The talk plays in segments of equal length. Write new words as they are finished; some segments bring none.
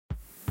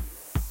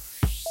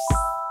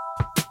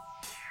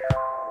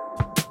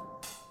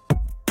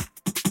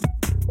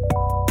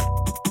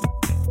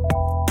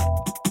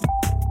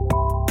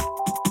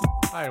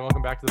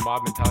to the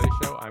Mob Mentality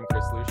Show. I'm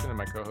Chris Lucian, and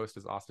my co-host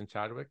is Austin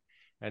Chadwick.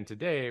 And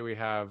today we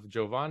have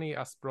Giovanni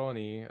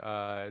Asproni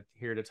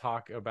here to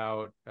talk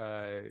about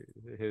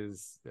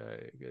his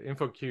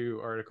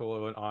InfoQ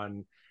article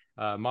on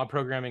mob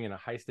programming in a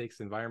high-stakes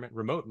environment,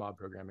 remote mob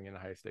programming in a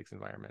high-stakes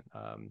environment.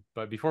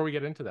 But before we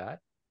get into that,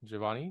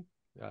 Giovanni,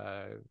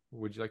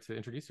 would you like to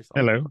introduce yourself?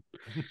 Hello.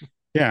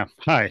 Yeah,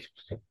 hi.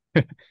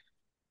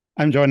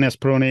 I'm Giovanni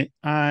Asproni.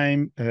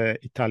 I'm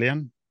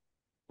Italian.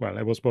 Well,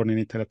 I was born in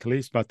Italy at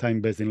least, but I'm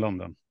based in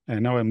London.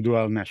 And now I'm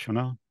dual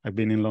national. I've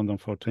been in London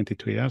for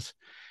 22 years.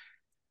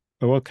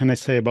 But what can I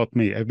say about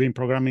me? I've been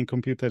programming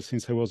computers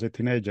since I was a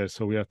teenager,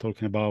 so we are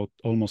talking about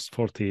almost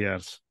 40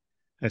 years.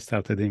 I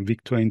started in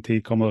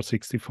VIC-20, Commodore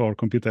 64,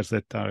 computers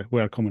that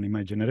were common in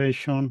my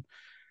generation,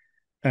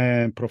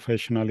 and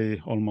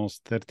professionally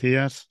almost 30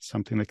 years,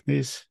 something like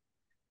this.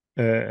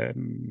 I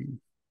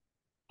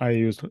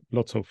use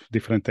lots of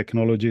different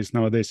technologies.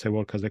 Nowadays, I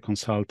work as a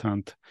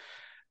consultant,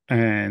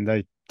 and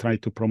I try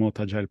to promote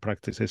agile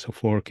practices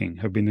of working.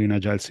 I've been doing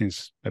agile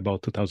since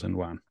about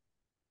 2001.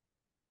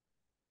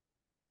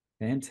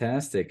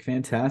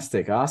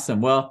 Fantastic.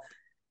 Awesome. Well,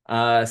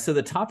 so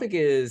the topic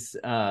is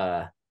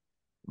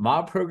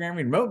mob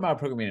programming, remote mob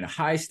programming in a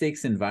high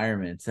stakes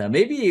environment.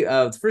 Maybe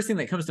the first thing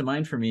that comes to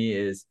mind for me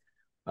is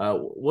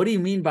what do you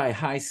mean by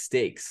high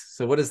stakes?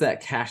 So what does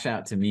that cash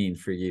out to mean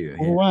for you?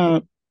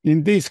 Well,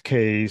 in this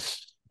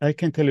case, I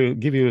can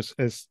give you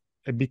as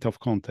a bit of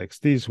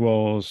context. This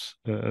was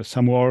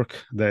some work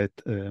that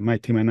my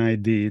team and I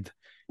did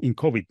in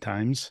COVID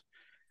times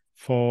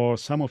for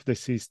some of the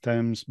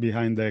systems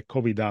behind the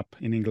COVID app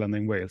in England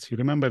and Wales. You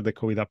remember the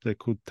COVID app that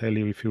could tell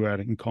you if you were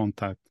in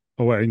contact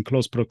or were in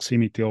close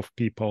proximity of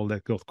people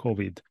that got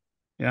COVID?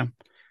 Yeah.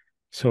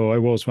 So I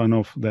was one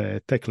of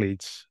the tech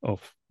leads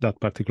of that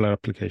particular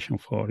application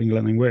for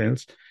England and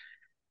Wales.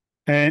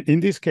 And in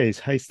this case,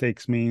 high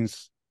stakes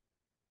means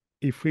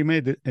if we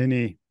made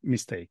any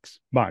mistakes,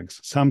 bugs,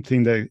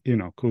 something that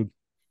could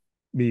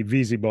be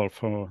visible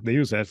for the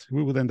users,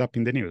 we would end up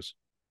in the news.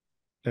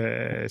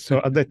 So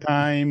at the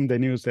time, the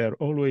news, they're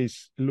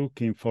always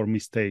looking for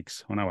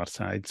mistakes on our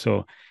side.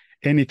 So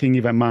anything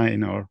even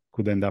minor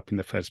could end up in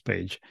the first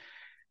page.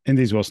 And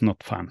this was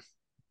not fun.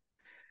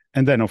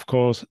 And then, of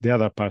course, the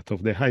other part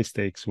of the high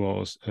stakes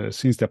was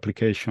since the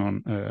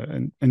application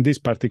and this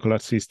particular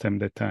system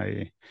that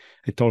I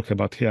talk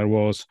about here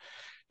was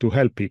to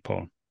help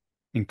people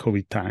in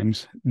COVID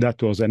times.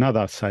 That was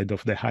another side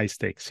of the high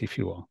stakes, if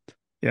you want.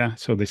 Yeah.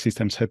 So the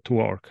systems had to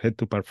work, had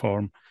to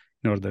perform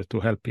in order to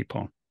help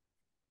people.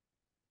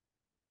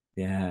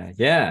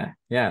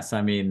 Yes.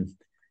 I mean,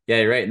 yeah,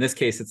 you're right. In this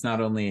case, it's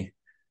not only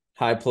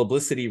high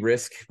publicity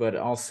risk, but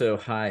also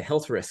high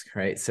health risk,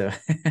 right? So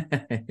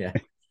yeah.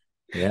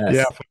 Yes.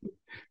 Yeah,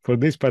 for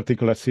this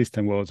particular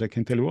system I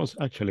can tell you, was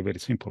actually a very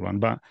simple one,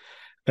 but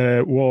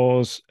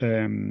was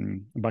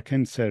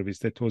backend service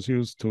that was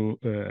used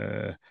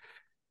to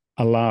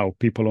allow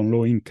people on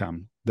low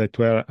income that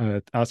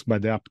were asked by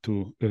the app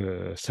to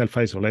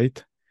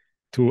self-isolate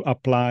to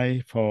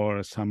apply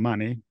for some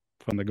money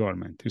from the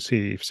government. You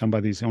see, if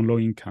somebody is on low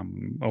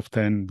income,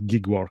 often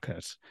gig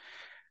workers.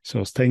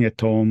 So staying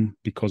at home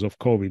because of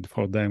COVID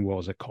for them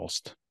was a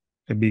cost,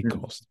 a big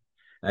cost.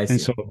 I see.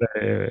 And so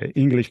the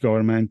English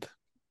government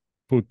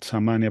put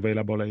some money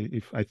available,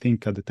 if I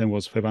think at the time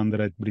was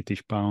 500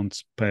 British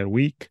pounds per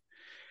week.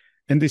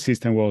 And the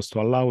system was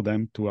to allow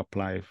them to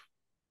apply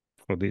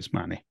for this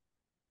money.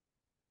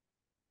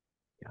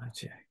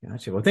 Gotcha.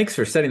 Well, thanks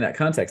for setting that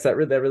context. That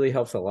really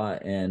helps a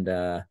lot. And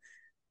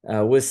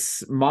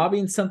was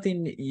mobbing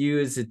something you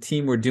as a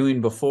team were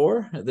doing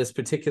before this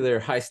particular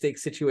high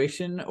stakes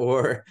situation,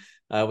 or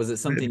was it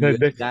something you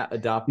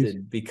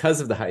adopted because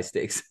of the high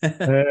stakes?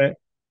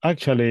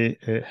 Actually,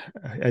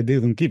 I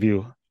didn't give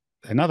you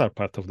another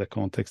part of the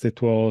context. It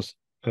was,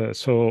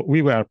 so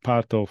we were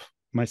part of,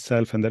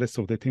 myself and the rest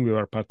of the team, we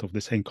were part of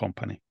the same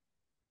company.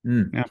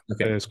 Yeah,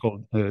 okay. It's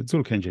called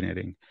Zurich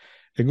Engineering.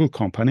 A good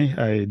company.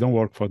 I don't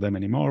work for them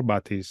anymore,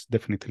 but it's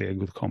definitely a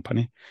good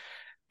company.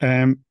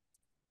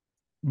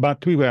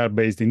 But we were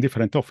based in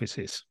different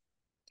offices.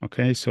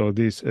 Okay, so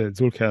this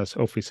Zurich has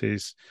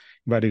offices,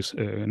 various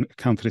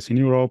countries in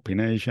Europe,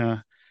 in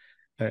Asia.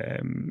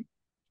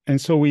 And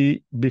so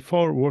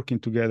before working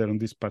together on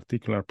this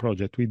particular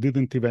project, we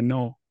didn't even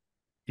know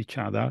each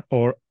other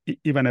or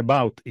even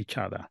about each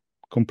other,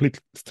 complete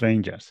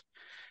strangers.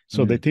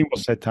 So the team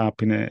was set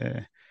up in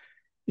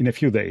a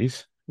few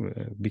days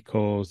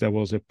because there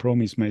was a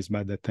promise made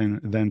by the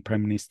then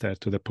Prime Minister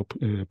to the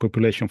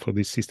population for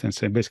this system,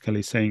 so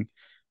basically saying,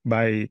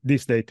 by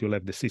this date, you'll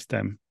have the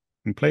system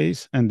in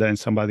place. And then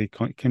somebody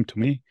came to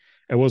me.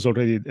 I was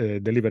already a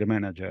delivery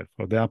manager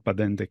for the app, but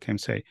then they came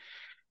say,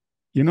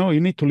 you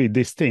need to lead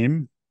this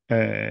team.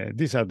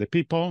 These are the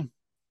people.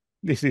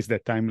 This is the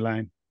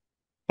timeline.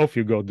 Off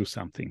you go, do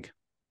something.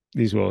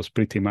 This was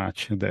pretty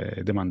much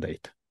the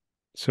mandate.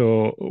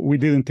 So we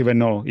didn't even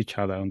know each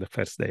other on the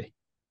first day.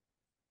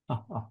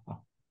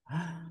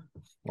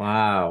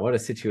 Wow, what a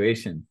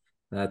situation.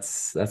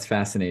 That's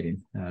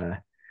fascinating.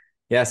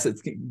 Yes,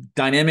 it's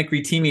dynamic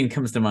reteaming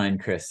comes to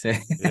mind, Chris.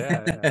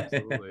 Yeah,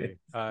 absolutely.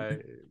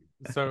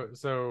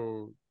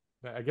 So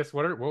I guess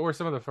what were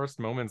some of the first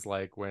moments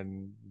like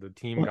when the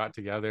team Well, got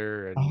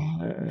together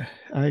and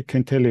I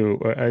can tell you,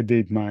 I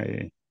did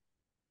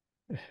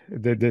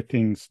the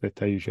things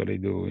that I usually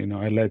do.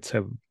 I led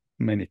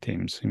many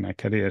teams in my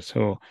career,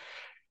 so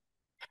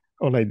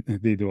all I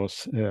did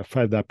was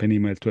fired up an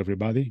email to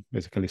everybody,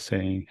 basically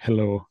saying,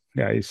 "Hello,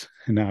 guys."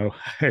 Now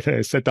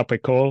I set up a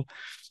call.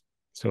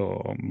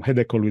 So had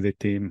a call with the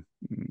team.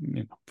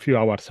 A few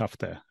hours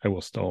after I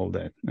was told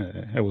that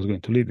I was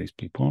going to lead these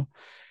people.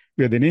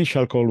 We had an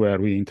initial call where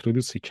we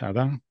introduced each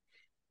other.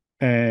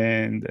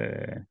 And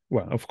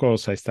well, of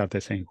course, I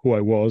started saying who I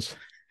was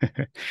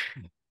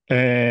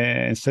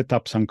and set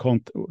up some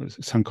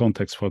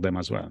context for them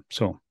as well.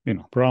 So,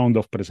 round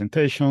of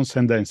presentations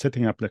and then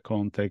setting up the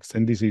context.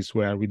 And this is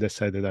where we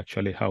decided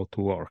actually how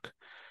to work.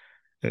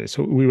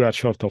 So we were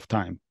short of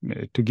time.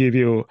 To give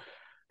you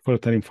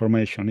further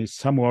information, is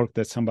some work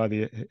that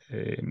somebody,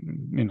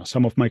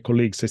 some of my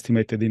colleagues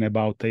estimated in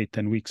about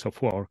 8-10 weeks of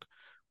work.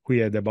 We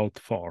had about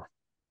 4.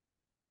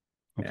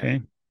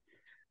 Okay.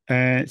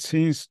 Yeah.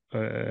 Since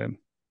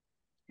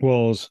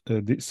was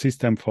the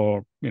system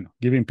for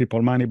giving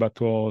people money, but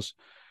was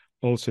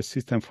also a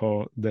system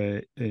for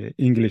the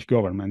English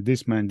government.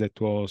 This meant that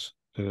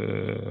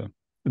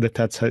that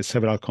had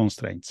several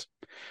constraints.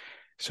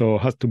 So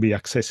it has to be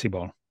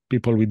accessible.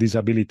 People with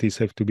disabilities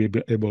have to be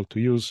able to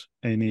use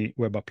any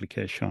web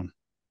application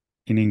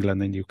in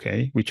England and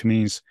UK, which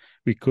means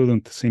we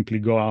couldn't simply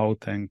go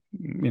out and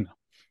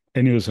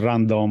use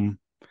random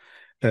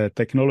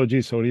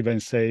technologies or even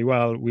say,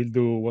 well, we'll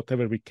do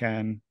whatever we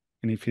can.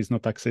 And if it's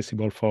not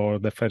accessible for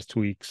the first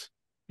weeks,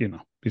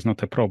 it's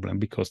not a problem,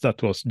 because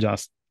that was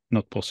just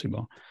not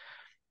possible.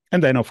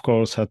 And then, of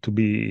course, had to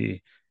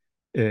be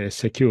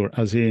secure,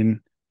 as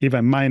in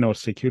even minor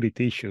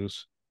security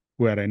issues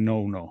were a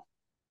no-no.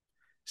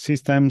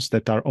 Systems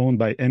that are owned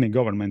by any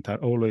government are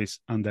always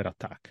under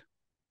attack.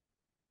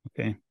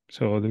 Okay,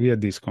 so we had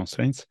these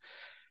constraints.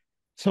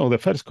 So the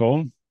first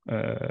call,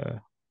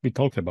 we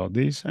talked about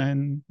this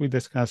and we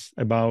discussed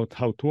about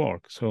how to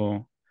work.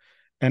 So,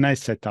 and I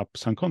set up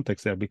some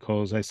context there,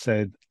 because I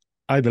said,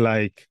 I'd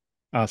like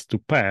us to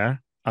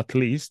pair at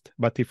least,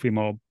 but if we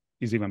mob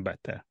is even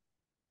better.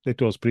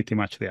 That was pretty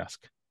much the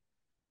ask.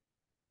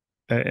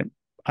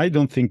 I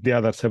don't think the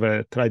others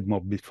ever tried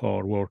mob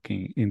before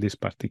working in this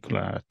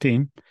particular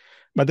team,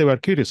 but they were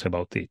curious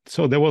about it.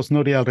 So there was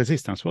no real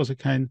resistance. It was a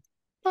kind,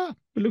 it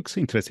looks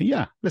interesting.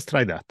 Yeah, let's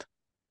try that.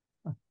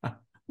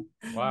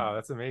 Wow,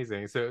 that's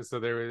amazing. So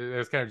there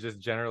was kind of just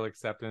general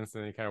acceptance,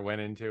 and you kind of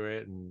went into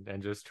it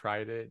and just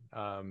tried it.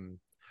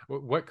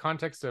 What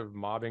context of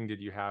mobbing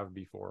did you have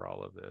before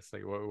all of this?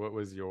 Like, what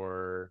was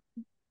your?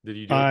 Did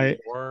you do it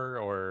before,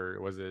 or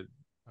was it?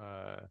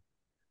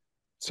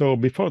 So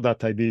before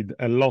that, I did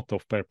a lot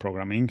of pair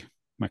programming,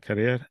 my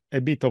career, a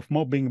bit of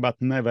mobbing,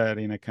 but never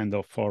in a kind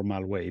of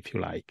formal way, if you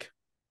like.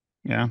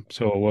 Yeah,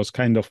 so it was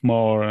kind of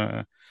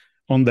more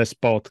on the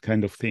spot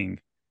kind of thing.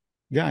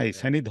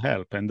 Guys, I need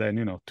help. And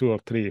then, 2 or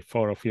 3,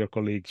 4 of your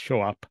colleagues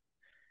show up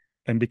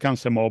and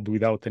becomes a mob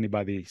without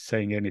anybody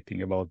saying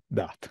anything about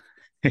that.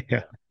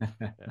 Yeah.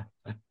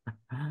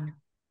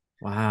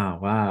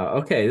 Wow.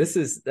 Okay,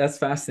 that's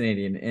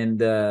fascinating.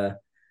 And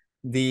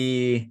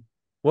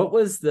what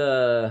was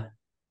the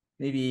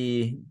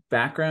maybe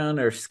background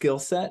or skill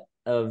set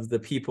of the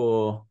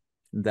people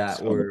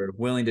that were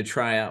willing to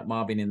try out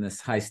mobbing in this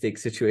high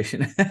stakes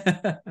situation?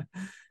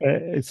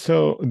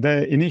 So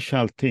the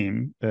initial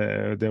team,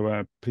 they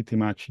were pretty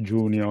much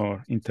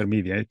junior,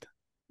 intermediate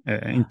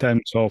in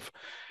terms of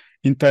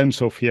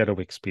year of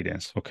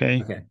experience. Okay.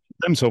 In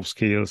terms of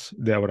skills,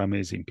 they were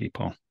amazing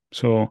people.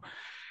 So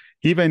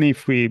even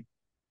if we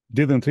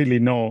didn't really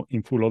know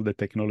in full all the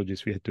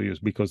technologies we had to use,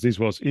 because this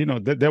was,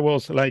 there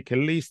was like a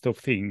list of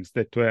things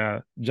that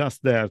were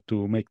just there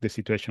to make the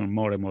situation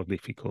more and more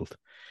difficult.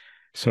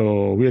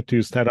 So we had to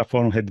use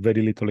Terraform, had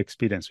very little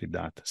experience with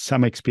that.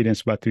 Some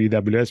experience with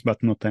AWS,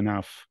 but not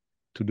enough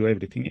to do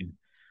everything in.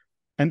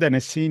 And then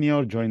a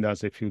senior joined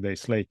us a few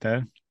days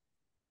later.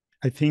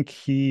 I think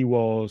he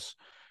was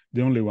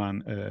the only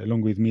one,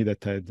 along with me,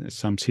 that had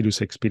some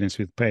serious experience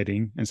with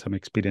pairing and some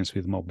experience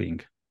with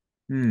mobbing.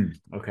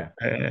 Okay.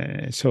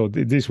 So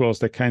this was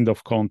the kind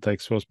of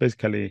context, was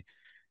basically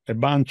a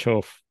bunch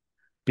of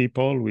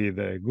people with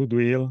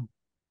goodwill,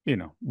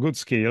 good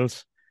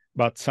skills,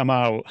 but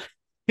somehow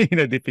in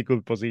a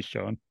difficult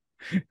position.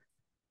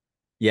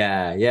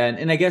 Yeah.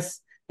 And I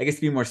guess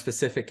to be more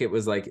specific, it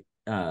was like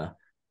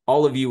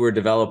all of you were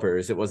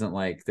developers. It wasn't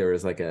like there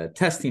was like a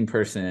testing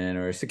person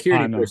or a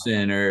security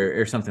person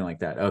or something like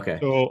that. Okay.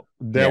 So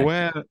there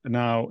were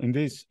now in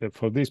this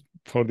for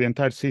the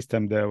entire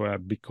system, there were,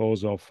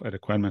 because of a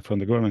requirement from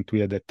the government,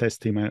 we had a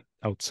test team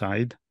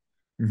outside.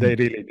 They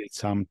really did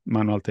some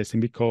manual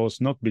testing,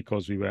 not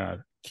because we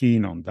were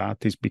keen on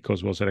that. Is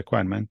because it was a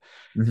requirement.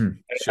 Sure.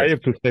 I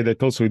have to say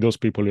that also with those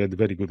people, we had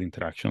very good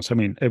interactions. I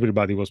mean,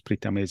 everybody was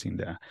pretty amazing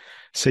there.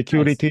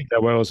 Security, Nice.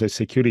 there was a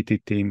security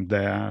team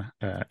there,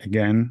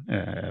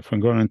 from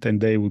government, and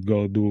they would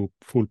go do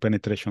full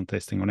penetration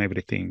testing on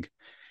everything.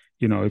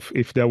 You know,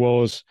 if there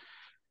was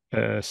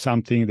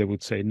something, they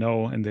would say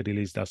no, and the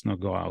release does not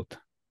go out.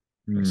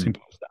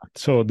 Simple as that.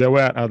 So there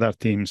were other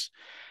teams.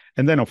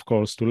 And then, of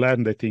course, to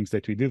learn the things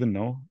that we did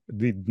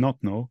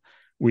not know,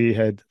 we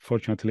had,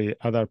 fortunately,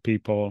 other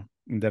people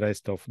in the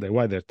rest of the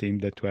wider team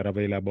that were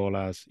available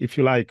as, if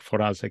you like,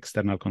 for us,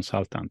 external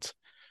consultants.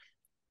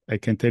 I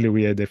can tell you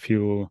we had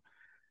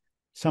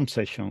some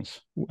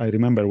sessions. I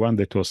remember one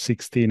that was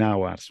 16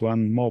 hours,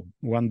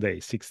 one day,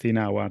 16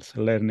 hours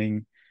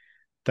learning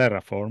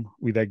Terraform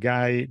with a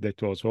guy that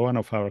was one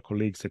of our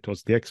colleagues that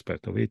was the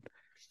expert of it.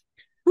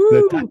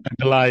 That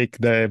like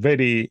the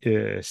very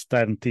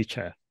stern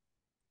teacher,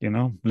 you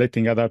know,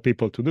 letting other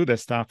people to do the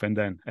stuff, and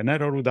then an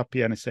error would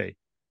appear and say,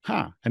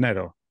 an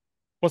error.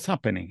 What's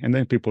happening? And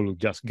then people would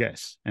just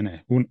guess.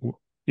 And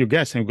you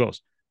guess and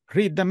goes,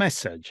 read the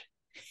message.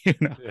 You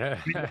know, read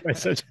the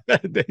message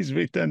that is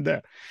written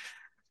there.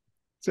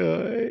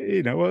 So,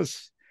 you know,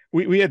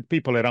 we had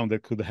people around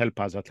that could help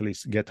us at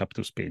least get up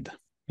to speed.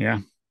 Yeah.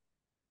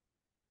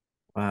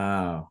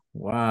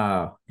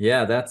 Wow.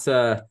 Yeah, that's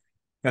I'm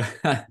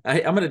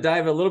going to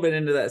dive a little bit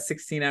into that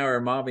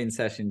 16-hour mobbing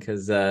session,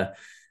 because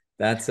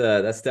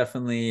that's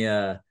definitely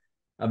a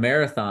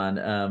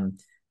marathon.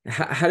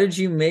 How did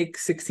you make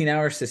 16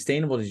 hours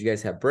sustainable? Did you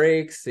guys have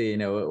breaks? You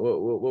know,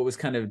 what was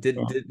kind of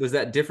was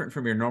that different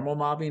from your normal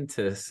mobbing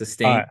to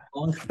sustain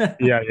long?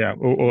 Yeah, it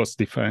was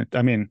different.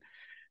 I mean,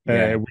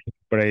 yeah. we had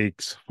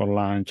breaks for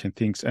lunch and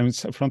things. And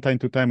from time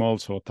to time,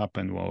 also what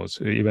happened was,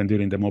 even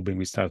during the mobbing,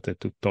 we started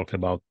to talk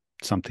about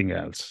something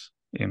else,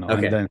 you know,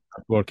 and then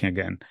working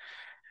again.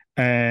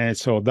 And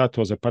so that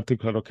was a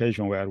particular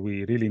occasion where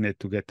we really need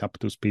to get up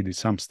to speed with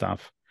some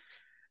stuff.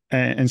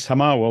 And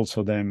somehow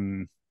also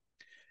then,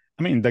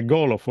 I mean, the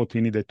goal of what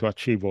we needed to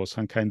achieve was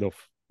some kind of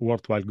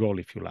worthwhile goal,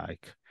 if you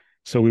like.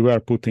 So we were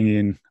putting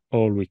in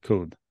all we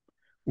could.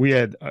 We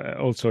had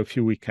also a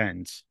few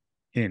weekends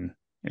to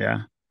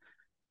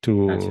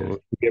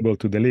be able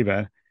to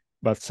deliver.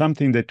 But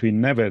something that we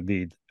never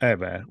did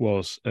ever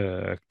was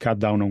cut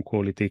down on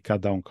quality,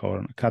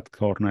 cut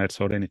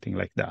corners or anything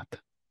like that.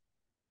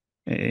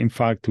 In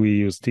fact, we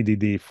use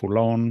TDD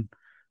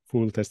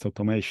full test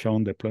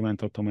automation,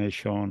 deployment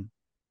automation,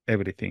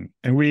 everything.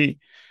 And we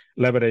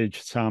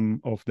leverage some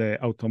of the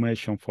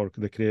automation for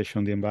the creation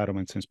of the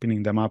environments and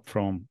spinning them up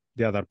from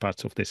the other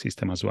parts of the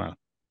system as well.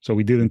 So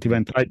we didn't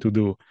even try to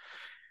do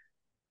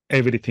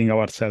everything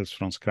ourselves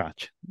from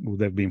scratch. It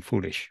would have been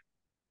foolish.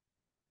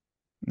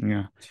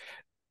 Yeah.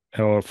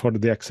 Or for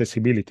the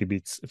accessibility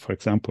bits, for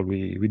example,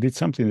 we did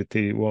something that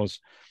was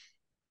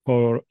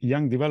for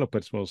young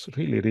developers was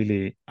really,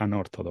 really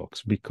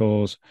unorthodox,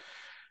 because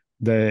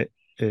the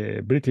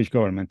British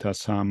government has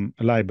some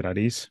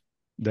libraries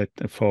that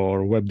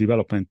for web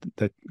development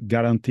that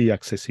guarantee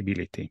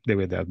accessibility the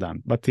way they're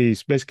done. But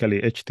it's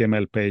basically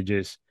HTML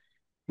pages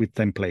with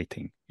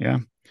templating. Yeah.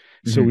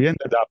 So we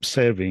ended up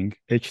serving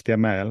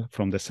HTML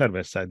from the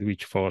server side,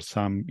 which for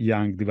some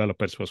young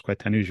developers was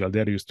quite unusual.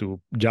 They're used to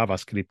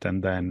JavaScript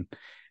and then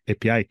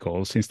API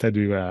calls. Instead,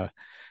 we were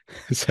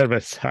server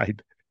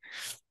side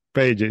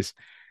pages,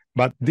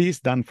 but this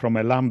done from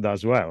a Lambda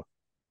as well.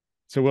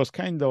 So it was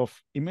kind of,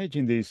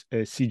 imagine this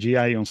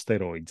CGI on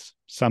steroids,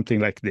 something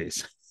like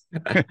this.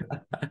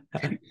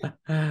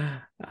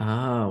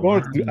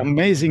 Worked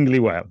amazingly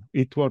well.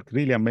 It worked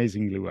really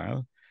amazingly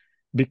well,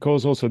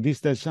 because also this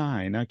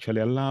design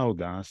actually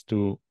allowed us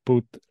to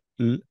put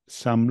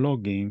some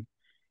logging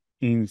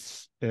in,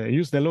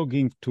 use the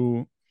logging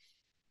to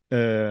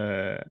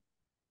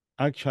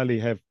actually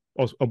have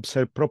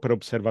proper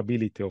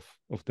observability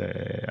of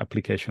the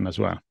application as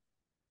well.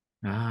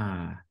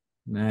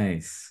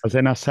 Nice. As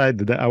an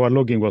aside, our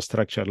logging was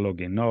structured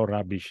logging, no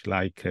rubbish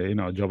like,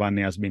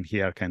 Giovanni has been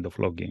here kind of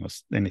logging or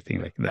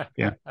anything like that.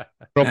 Yeah.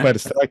 Proper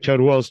structure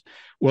was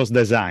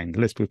designed.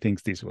 Let's put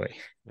things this way.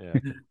 Yeah.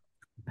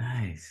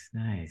 Nice.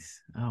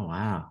 Oh,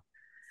 wow.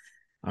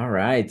 All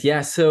right.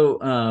 Yeah. So,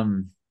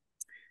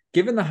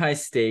 given the high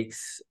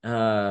stakes,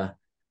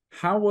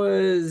 how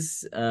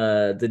was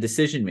the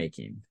decision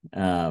making?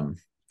 As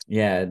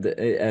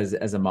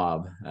a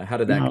mob, how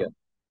did that go?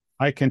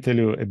 I can tell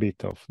you a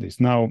bit of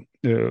this. Now,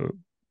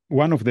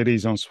 one of the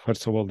reasons,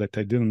 first of all, that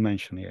I didn't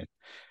mention yet,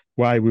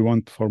 why we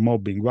want for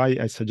mobbing, why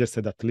I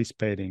suggested at least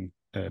pairing,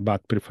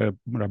 but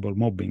preferable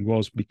mobbing,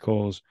 was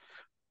because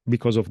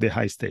of the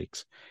high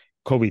stakes.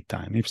 COVID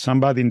time. If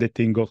somebody in the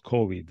team got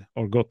COVID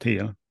or got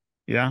ill,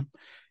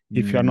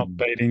 if you're not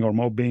pairing or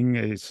mobbing,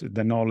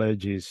 the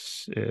knowledge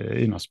is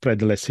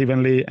spread less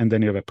evenly, and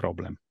then you have a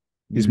problem.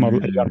 You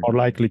are more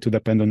likely to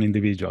depend on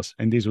individuals,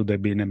 and this would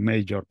have been a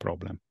major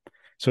problem.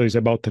 So it's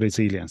about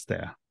resilience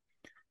there.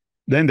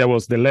 Then there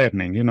was the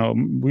learning.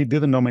 We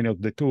didn't know many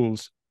of the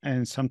tools,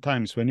 and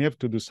sometimes when you have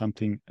to do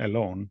something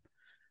alone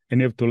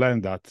and you have to learn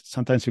that,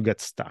 sometimes you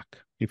get stuck.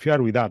 If you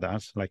are with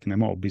others, like in a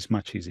mob, it's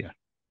much easier.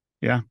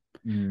 Yeah.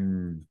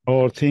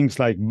 Or things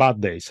like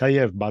bad days. I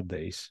have bad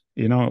days.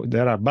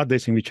 There are bad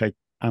days in which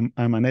I'm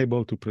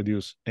unable to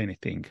produce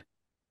anything.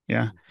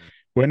 Yeah. Mm-hmm.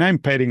 When I'm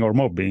pairing or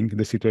mobbing,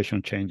 the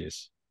situation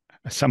changes.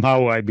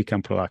 Somehow I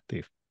become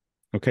proactive.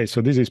 Okay,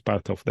 so this is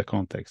part of the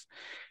context.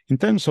 In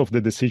terms of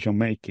the decision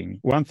making,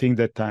 one thing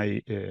that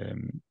I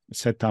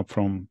set up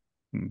from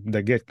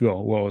the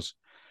get-go was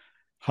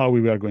how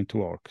we were going to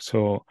work.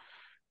 So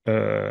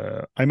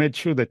I made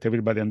sure that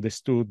everybody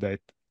understood that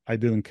I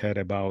didn't care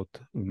about,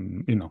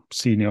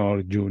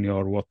 senior,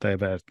 junior,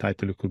 whatever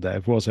title you could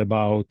have. It was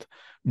about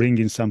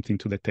bringing something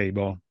to the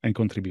table and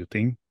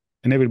contributing.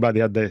 And everybody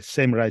had the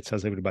same rights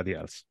as everybody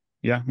else,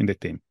 yeah, in the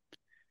team.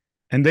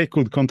 And they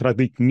could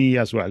contradict me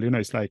as well.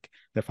 It's like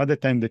the fact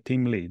that I'm the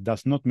team lead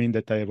does not mean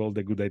that I have all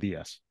the good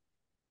ideas.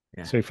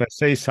 Yeah. So if I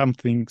say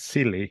something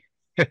silly,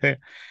 but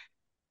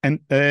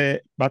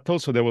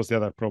also there was the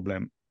other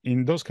problem.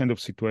 In those kind of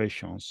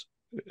situations,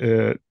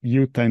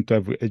 you tend to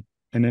have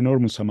an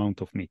enormous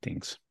amount of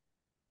meetings.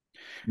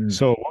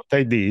 So what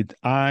I did,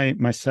 I,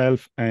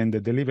 myself, and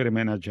the delivery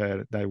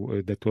manager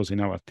that was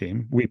in our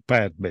team, we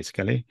paired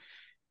basically,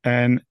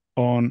 and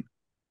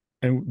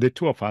the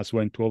two of us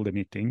went to all the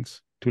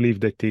meetings to leave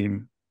the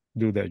team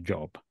do their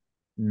job.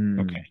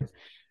 Okay.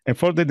 And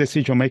for the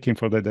decision making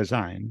for the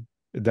design,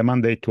 the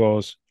mandate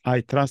was,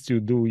 I trust you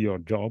do your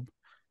job.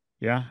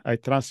 Yeah, I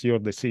trust your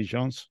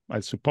decisions. I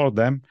support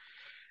them.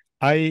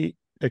 I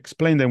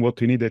explained them what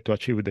we needed to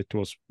achieve. That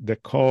was the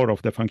core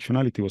of the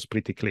functionality was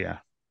pretty clear.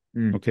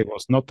 Okay, it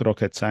was not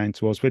rocket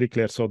science. It was very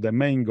clear. So the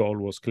main goal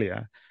was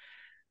clear.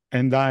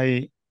 And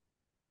I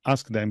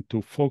asked them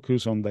to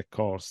focus on the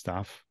core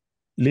stuff,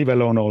 leave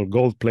alone all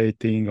gold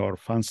plating or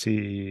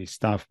fancy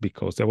stuff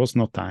because there was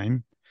no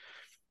time.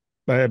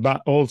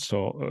 But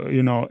also,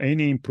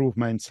 any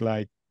improvements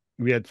like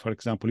we had, for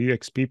example,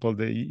 UX people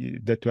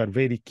that were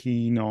very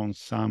keen on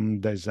some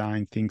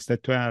design things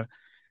that were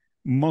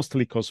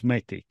mostly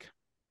cosmetic,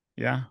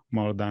 yeah,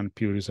 more than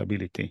pure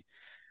usability.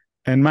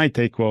 And my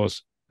take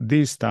was,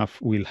 this stuff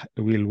will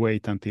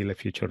wait until a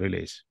future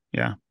release.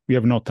 Yeah, we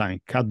have no time.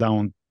 Cut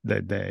down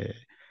the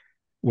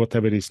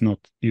whatever is not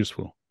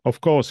useful. Of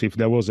course, if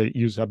there was a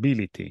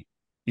usability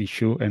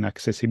issue and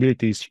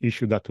accessibility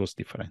issue, that was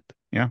different.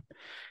 Yeah.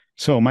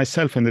 So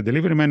myself and the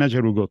delivery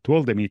manager will go to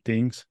all the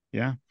meetings.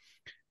 Yeah.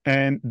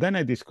 And then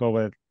I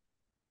discovered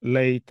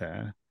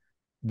later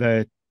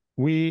that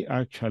we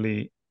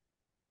actually,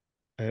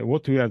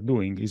 what we are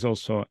doing is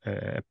also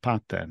a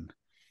pattern,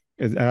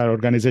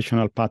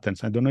 organizational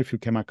patterns. I don't know if you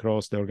came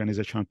across the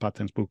organizational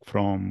patterns book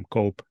from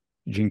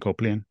Gene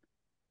Copeland.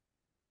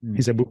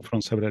 It's a book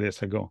from several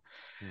years ago.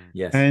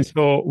 Yes. And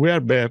so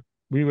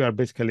we were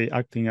basically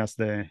acting as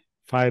the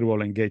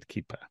firewall and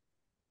gatekeeper.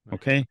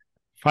 Okay.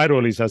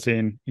 Firewall is as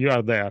in you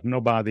are there.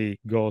 Nobody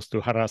goes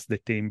to harass the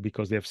team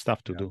because they have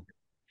stuff to do.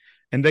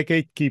 And the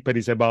gatekeeper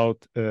is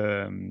about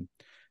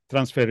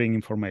transferring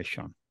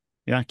information.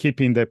 Yeah.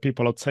 Keeping the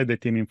people outside the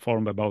team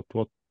informed about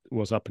what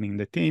was happening in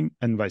the team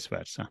and vice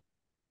versa.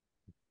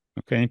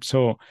 Okay.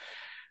 So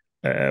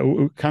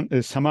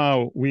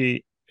somehow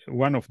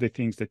one of the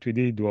things that we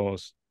did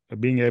was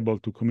being able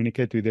to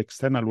communicate with the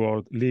external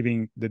world,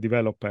 leaving the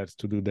developers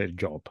to do their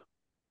job.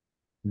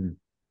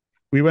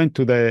 We went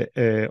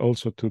to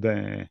also to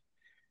the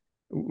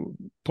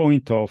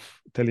point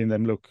of telling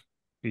them, look,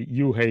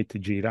 you hate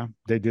Jira.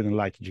 They didn't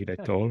like Jira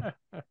at all.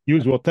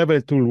 Use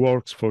whatever tool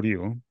works for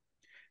you.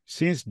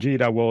 Since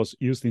Jira was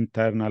used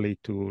internally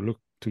to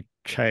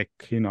check,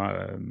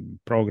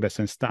 progress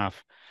and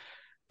stuff,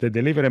 the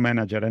delivery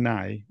manager and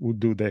I would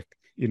do the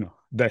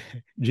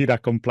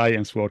Jira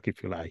compliance work,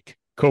 if you like.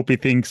 Copy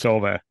things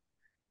over.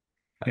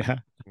 Yeah.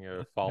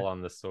 Fall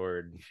on the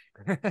sword.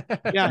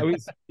 Yeah,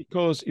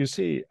 because you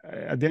see,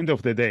 at the end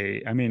of the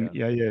day, I mean,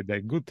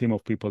 the good team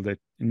of people that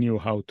knew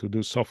how to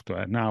do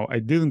software. Now, I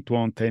didn't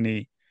want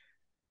any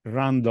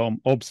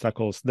random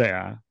obstacles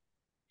there,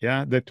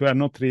 yeah, that were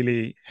not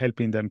really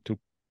helping them to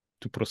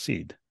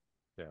proceed.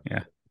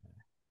 Yeah.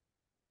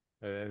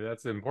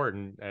 That's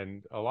important.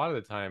 And a lot of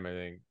the time, I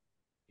think,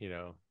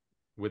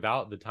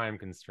 without the time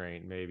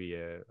constraint, maybe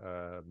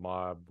a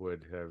mob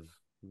would have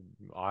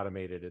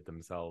automated it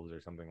themselves or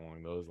something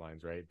along those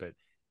lines, right? But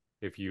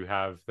if you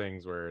have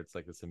things where it's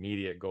like this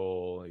immediate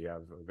goal, you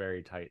have a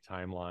very tight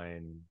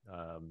timeline,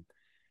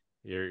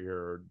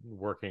 you're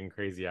working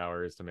crazy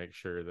hours to make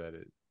sure that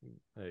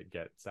it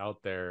gets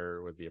out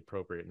there with the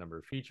appropriate number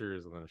of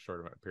features within a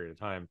short period of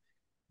time,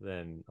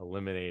 then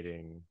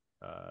eliminating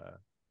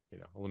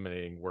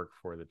work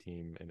for the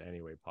team in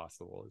any way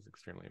possible is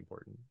extremely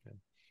important.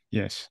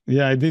 Yes.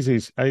 Yeah, I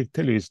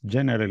tell you, it's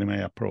generally my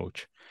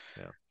approach.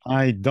 Yeah.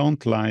 I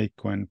don't like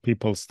when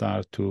people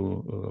start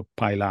to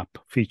pile up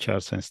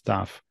features and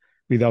stuff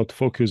without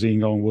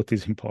focusing on what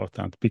is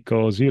important,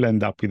 because you'll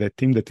end up with a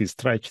team that is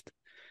stretched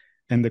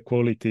and the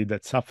quality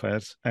that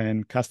suffers,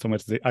 and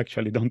customers, they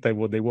actually don't have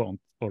what they want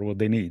or what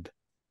they need.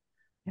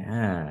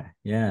 Yeah.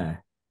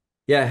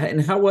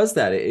 And how was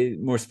that?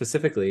 More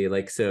specifically,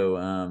 like,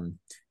 so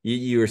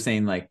you were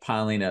saying like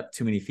piling up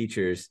too many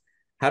features.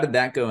 How did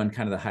that go in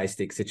kind of the high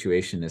stakes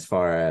situation as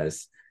far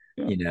as,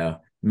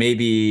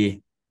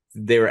 maybe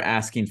they were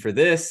asking for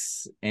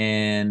this,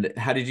 and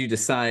how did you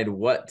decide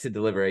what to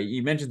deliver?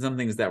 You mentioned some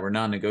things that were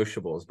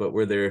non-negotiables, but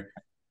were there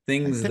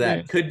things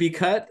that could be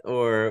cut,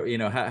 or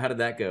how did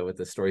that go with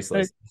the story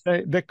slice?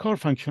 The core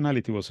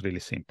functionality was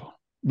really simple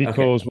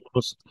because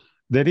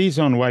the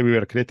reason why we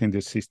were creating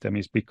this system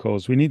is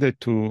because we needed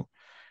to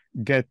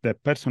get the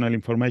personal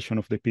information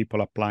of the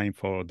people applying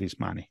for this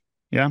money.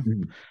 Yeah.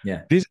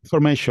 Yeah. This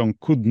information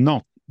could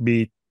not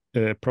be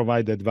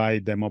provided by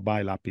the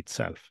mobile app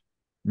itself.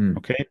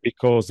 Okay,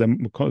 because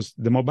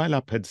the mobile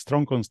app had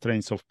strong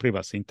constraints of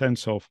privacy in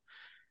terms of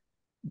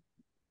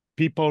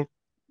people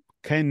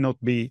cannot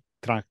be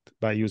tracked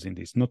by using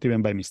this, not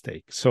even by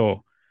mistake.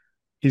 So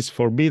it's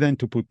forbidden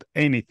to put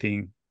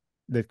anything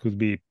that could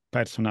be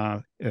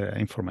personal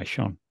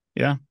information.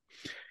 Yeah.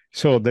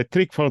 So the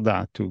trick for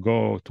that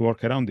to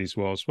work around this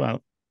was,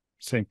 well,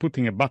 saying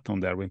putting a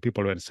button there when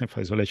people were in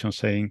self-isolation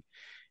saying,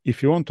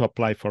 if you want to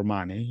apply for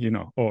money,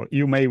 or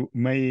you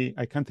may,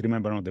 I can't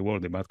remember on the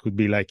word, but could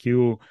be like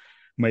you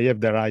may have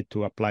the right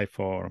to apply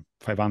for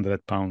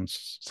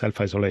 £500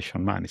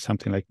 self-isolation money,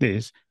 something like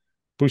this.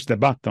 Push the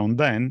button.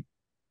 Then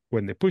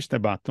when they push the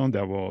button,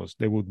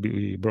 they would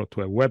be brought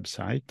to a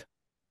website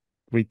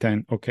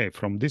written, okay,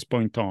 from this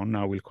point on,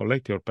 now we'll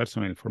collect your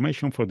personal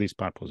information for these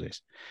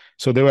purposes.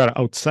 So they were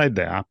outside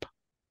the app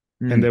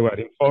and they were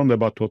informed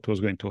about what was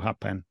going to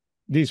happen.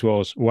 This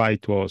was why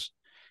it was,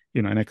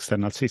 an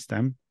external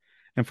system.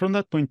 And from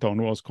that point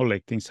on was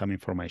collecting some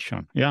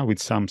information, with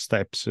some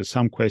steps,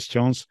 some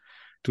questions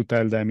to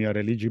tell them you're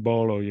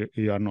eligible or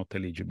you are not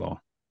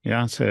eligible.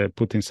 So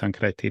putting some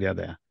criteria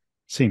there.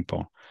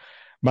 Simple.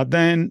 But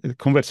then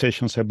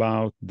conversations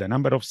about the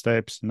number of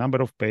steps,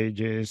 number of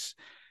pages,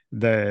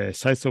 the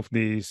size of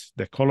this,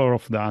 the color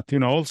of that,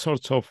 all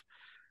sorts of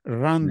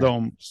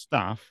random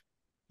stuff.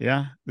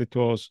 That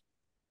was,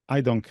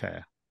 I don't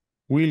care.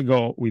 We'll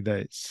go with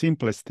the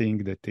simplest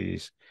thing that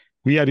is,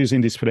 we are using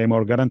this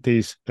framework,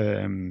 guarantees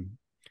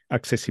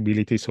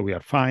accessibility, so we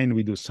are fine.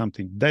 We do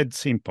something that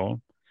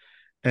simple,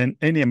 and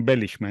any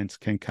embellishments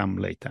can come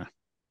later.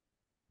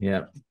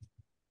 Yeah.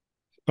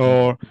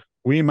 Or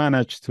we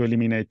managed to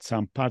eliminate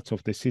some parts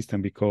of the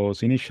system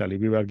because initially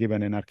we were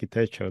given an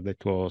architecture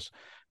that was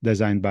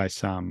designed by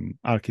some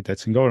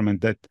architects in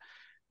government that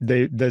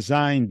they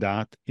designed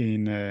that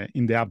in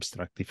the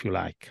abstract, if you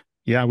like.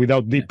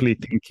 Without deeply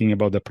thinking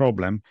about the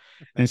problem.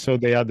 And so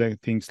they had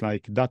things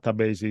like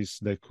databases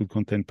that could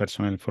contain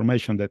personal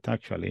information that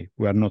actually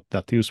were not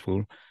that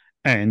useful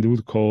and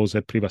would cause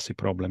a privacy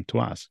problem to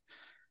us.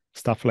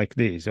 Stuff like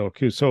this.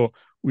 So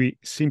we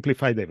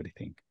simplified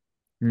everything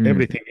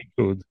we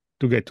could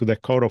to get to the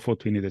core of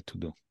what we needed to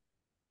do.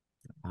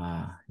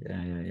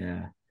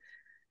 Yeah.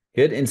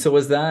 Good. And so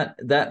was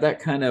that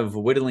kind of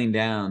whittling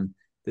down,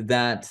 did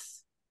that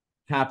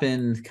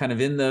happen kind of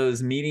in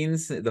those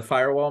meetings, the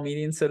firewall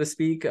meetings, so to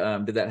speak?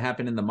 Did that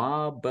happen in the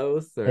mob,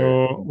 both?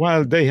 Or?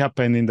 Well, they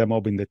happened in the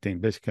mob, in the team.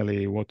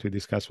 Basically, what we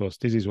discussed was,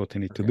 this is what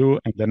you need to do.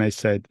 And then I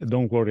said,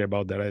 don't worry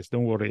about the rest.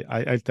 Don't worry.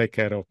 I'll take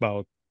care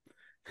about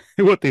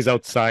what is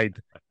outside,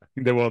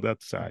 in the world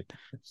outside.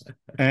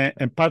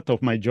 And part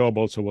of my job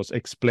also was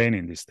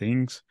explaining these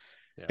things,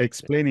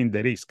 explaining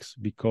the risks,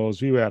 because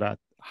we were at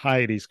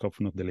high risk of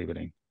not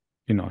delivering,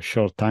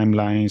 short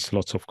timelines,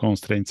 lots of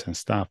constraints and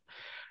stuff.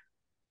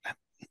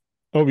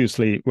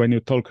 Obviously, when you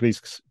talk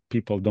risks,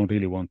 people don't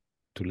really want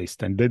to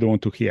listen. They don't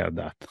want to hear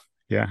that.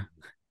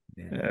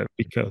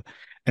 Because,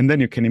 and then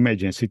you can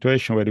imagine a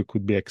situation where you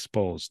could be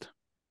exposed.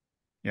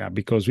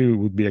 Because we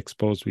would be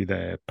exposed with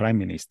the prime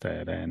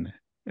minister and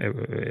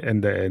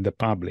the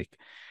public.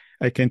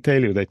 I can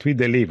tell you that we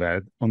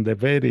delivered on the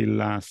very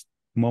last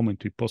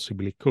moment we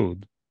possibly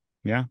could.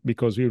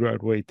 Because we were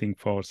waiting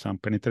for some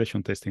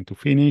penetration testing to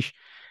finish.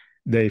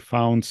 They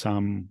found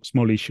some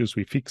small issues.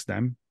 We fixed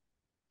them.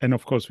 And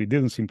of course, we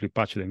didn't simply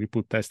patch them. We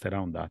put tests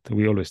around that.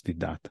 We always did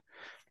that.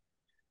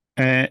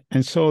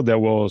 And so there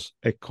was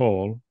a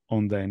call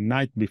on the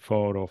night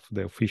before of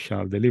the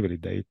official delivery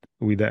date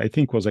with, I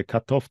think was a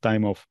cutoff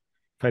time of,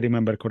 if I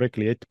remember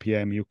correctly, 8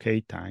 p.m.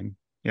 UK time.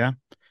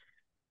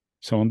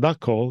 So on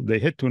that call, they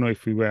had to know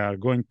if we were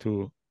going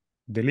to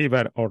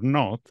deliver or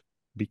not,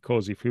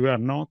 because if we were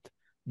not,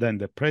 then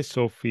the press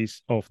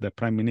office of the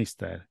prime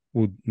minister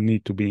would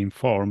need to be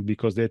informed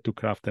because they had to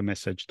craft a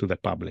message to the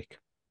public.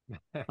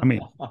 I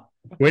mean,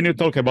 when you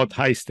talk about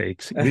high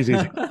stakes, this is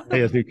as high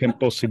as you can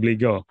possibly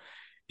go.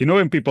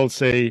 When people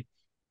say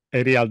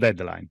a real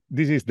deadline,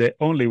 this is the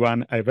only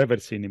one I've ever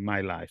seen in my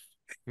life.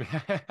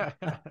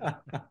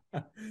 The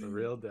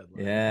real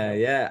deadline.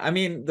 Yeah. I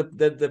mean,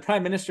 the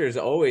prime minister is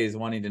always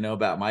wanting to know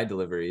about my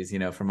deliveries,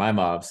 from my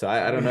mob. So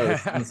I don't know.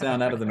 This doesn't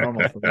sound out of the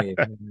normal for me.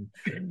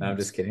 No, I'm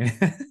just kidding.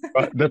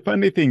 But the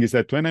funny thing is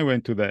that when I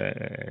went to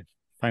the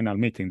final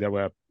meeting, there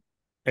were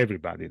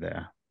everybody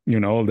there.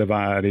 All the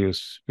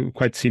various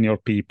quite senior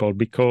people,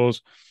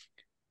 because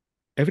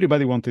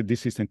everybody wanted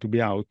this system to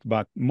be out,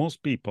 but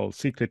most people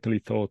secretly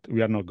thought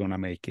we are not going to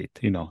make it,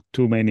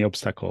 too many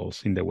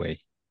obstacles in the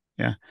way.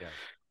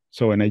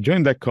 So when I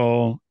joined the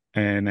call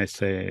and I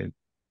said,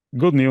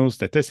 good news,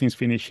 the testing is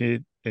finished,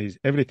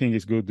 everything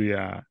is good, we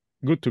are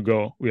good to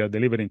go. We are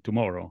delivering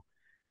tomorrow.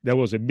 There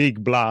was a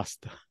big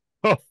blast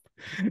of,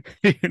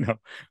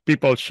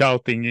 people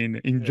shouting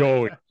in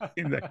joy.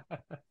 They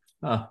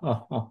Yeah,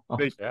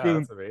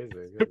 couldn't that's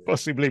amazing.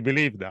 possibly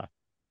believe that.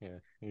 Yeah,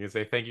 you can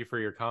say thank you for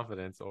your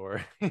confidence,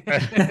 or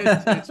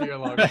cheer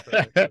along with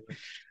them.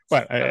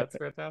 Well, That's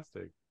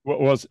fantastic.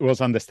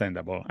 was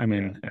understandable. I Yeah.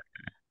 mean,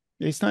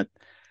 it's not.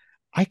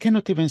 I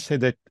cannot even say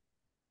that.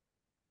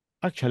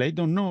 Actually, I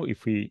don't know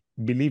if we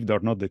believed or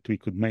not that we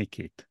could make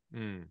it.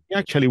 Mm. We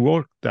actually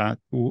worked that.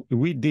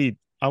 We did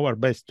our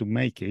best to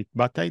make it,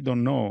 but I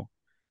don't know.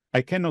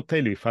 I cannot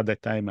tell you if at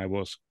that time I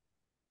was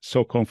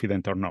so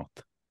confident or not.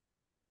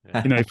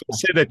 Yeah. If I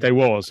say that I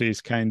was,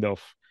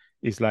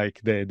 it's like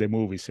the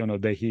movies,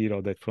 the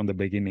hero that from the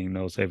beginning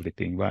knows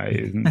everything. But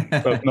it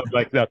was not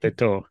like that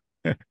at all.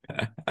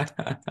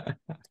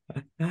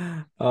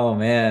 Oh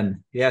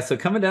man. Yeah, so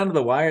coming down to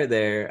the wire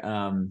there,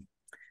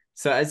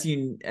 so as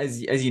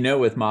you know,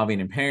 with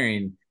mobbing and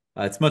pairing,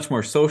 it's much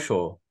more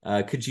social.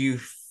 Could you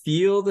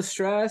feel the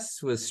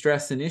stress? Was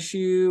stress an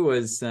issue?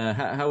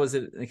 How was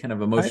it kind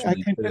of I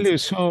emotionally? can tell you,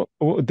 so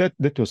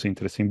that was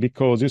interesting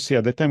because you see,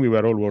 at the time we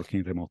were all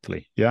working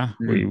remotely. Yeah,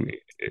 Mm,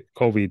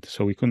 COVID,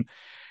 so we couldn't.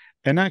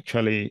 And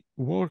actually,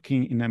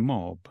 working in a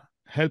mob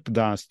helped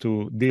us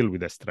to deal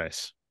with the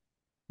stress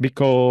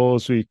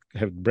because we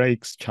have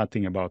breaks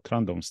chatting about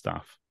random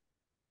stuff.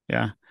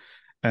 Yeah.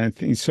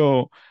 And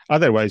so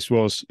otherwise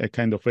was a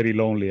kind of very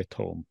lonely at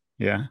home.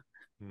 Yeah.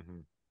 Mm-hmm.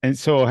 And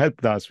so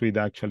helped us with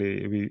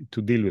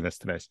to deal with the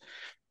stress.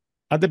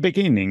 At the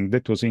beginning,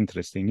 that was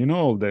interesting.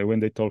 When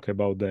they talk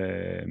about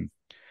the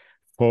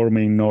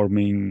forming,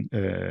 norming,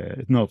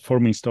 no,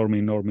 forming,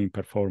 storming, norming,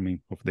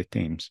 performing of the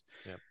teams.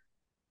 Yeah.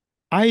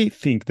 I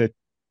think that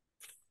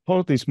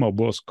for this mob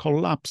was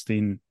collapsed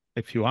in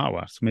a few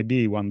hours,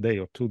 maybe 1 day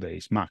or 2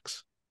 days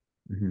max,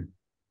 mhm.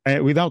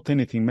 without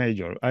anything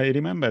major. I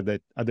remember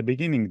that at the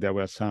beginning there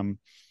were some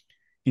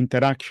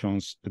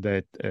interactions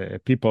that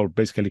people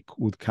basically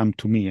would come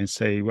to me and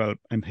say, well,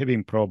 I'm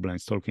having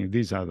problems talking to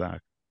this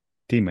other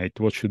teammate.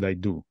 What should I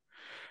do?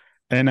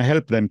 And I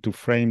helped them to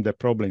frame the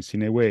problems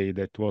in a way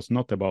that was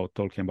not about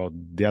talking about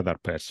the other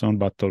person,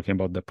 but talking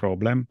about the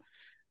problem,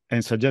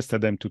 and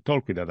suggested them to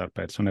talk with the other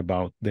person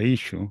about the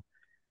issue.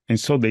 And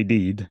so they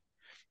did.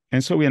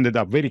 And so we ended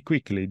up very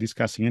quickly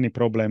discussing any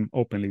problem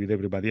openly with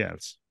everybody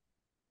else,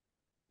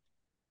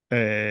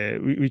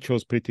 which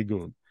was pretty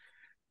good.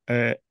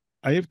 Uh,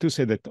 I have to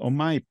say that on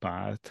my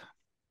part,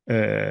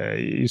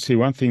 you see,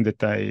 one thing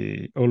that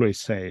I always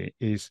say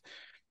is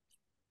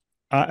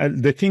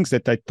the things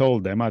that I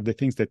told them are the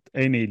things that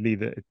any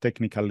leader,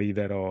 technical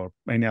leader, or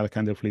any other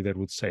kind of leader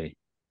would say.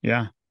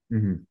 Yeah.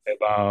 Mhm.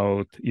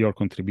 About your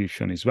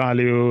contribution is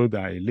valued.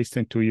 I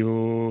listen to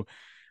you.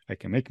 I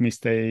can make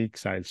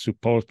mistakes. I'll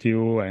support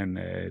you. And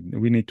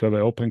we need to have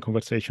open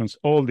conversations,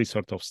 all this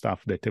sort of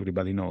stuff that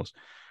everybody knows.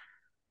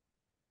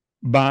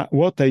 But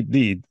what I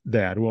did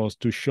there was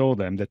to show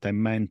them that I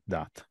meant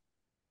that,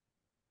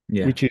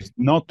 Yeah. which is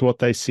not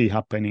what I see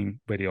happening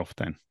very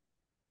often.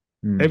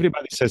 Mm.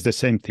 Everybody says the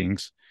same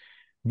things.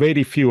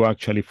 Very few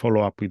actually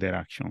follow up with their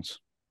actions.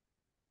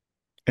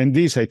 And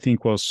this, I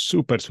think, was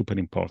super, super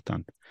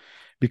important.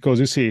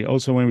 Because you see,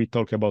 also when we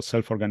talk about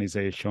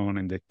self-organization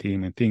and the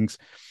team and things,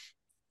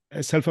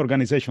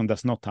 self-organization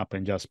does not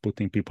happen just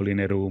putting people in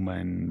a room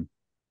and,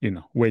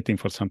 waiting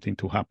for something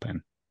to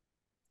happen.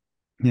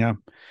 Yeah.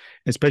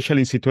 Especially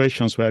in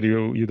situations where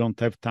you don't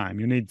have time,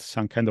 you need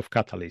some kind of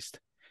catalyst.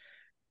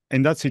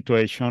 In that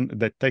situation,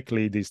 the tech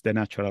lead is the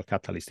natural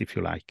catalyst, if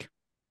you like.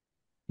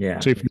 Yeah.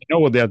 So if they know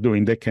what they are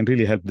doing, they can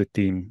really help the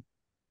team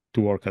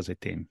to work as a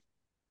team.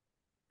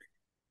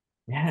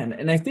 Yeah,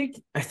 and I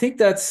think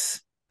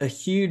that's a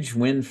huge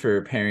win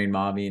for pairing,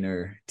 mobbing,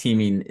 or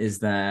teaming, is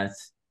that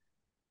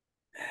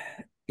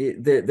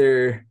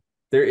there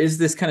is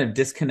this kind of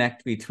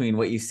disconnect between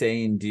what you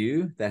say and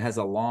do that has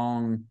a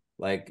long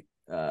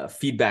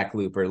feedback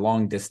loop or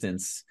long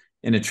distance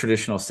in a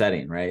traditional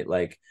setting, right?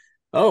 Like,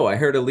 oh, I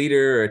heard a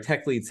leader or a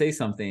tech lead say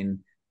something,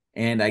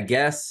 and I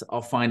guess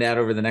I'll find out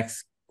over the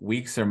next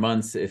weeks or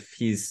months if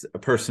he's a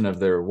person of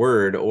their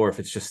word or if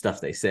it's just stuff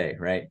they say,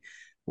 right?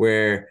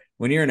 Where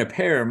when you're in a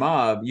pair or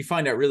mob, you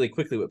find out really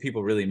quickly what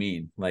people really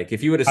mean. Like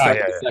if you would have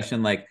started the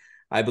session like,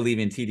 I believe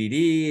in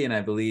TDD and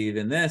I believe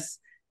in this,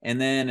 and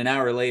then an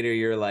hour later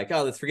you're like,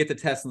 oh, let's forget the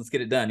test and let's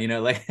get it done,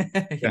 like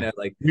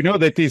like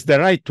that is the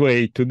right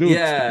way to do it,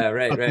 yeah,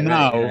 right, but right, right,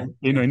 now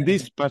in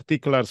this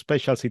particular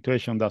special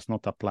situation does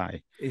not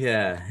apply.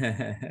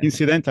 yeah.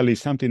 Incidentally,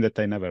 something that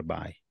I never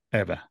buy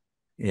ever.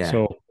 Yeah.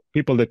 So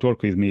people that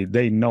work with me,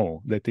 they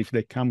know that if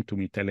they come to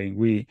me telling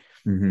we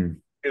Mm-hmm.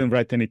 didn't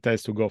write any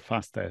tests to go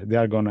faster, they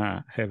are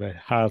gonna have a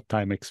hard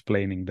time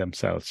explaining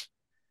themselves.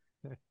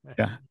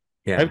 Yeah.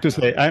 I have Yeah. to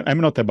say,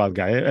 I'm not a bad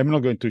guy. I'm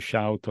not going to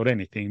shout or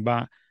anything,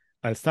 but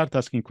I'll start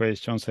asking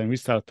questions and we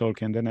start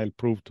talking, and then I'll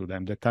prove to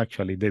them that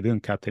actually they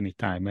didn't cut any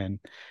time and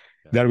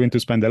they're going to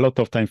spend a lot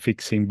of time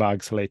fixing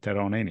bugs later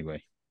on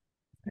anyway.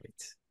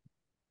 Right.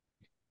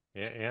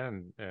 Yeah,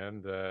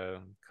 and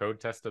code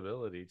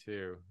testability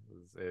too.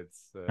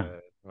 It's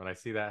when I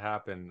see that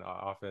happen,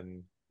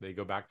 often they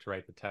go back to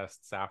write the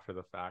tests after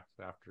the fact,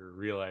 after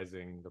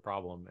realizing the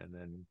problem, and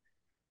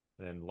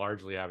then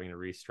largely having to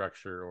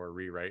restructure or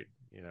rewrite,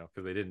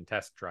 because they didn't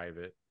test drive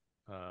it.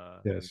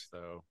 Yes.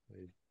 So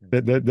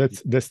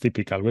that's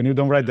typical. When you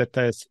don't write the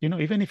test,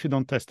 even if you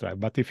don't test drive,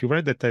 but if you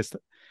write the test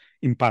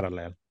in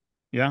parallel,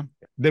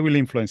 they will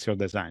influence your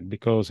design,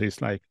 because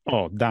it's like,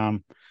 oh,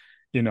 damn,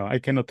 I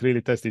cannot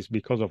really test this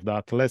because of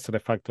that. Let's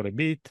refactor a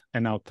bit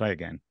and now try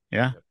again.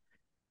 Yeah.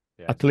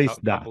 At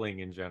least that. Coupling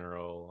in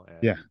general.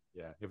 And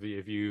yeah.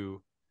 If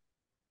you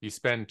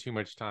spend too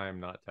much time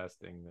not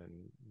testing,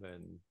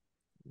 then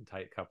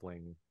tight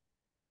coupling,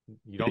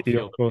 you don't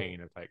feel the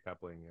pain of tight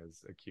coupling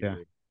as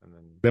acutely. And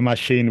then the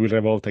machine will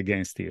revolt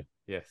against you.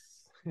 Yes.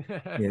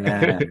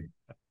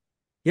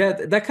 Yeah,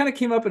 that kind of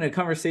came up in a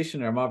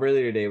conversation in our mob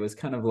earlier today. It was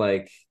kind of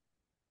like,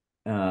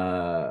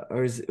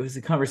 it was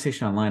a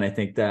conversation online, I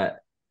think, that,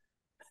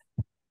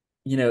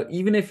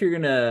 even if you're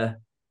gonna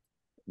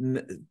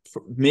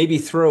maybe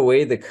throw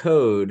away the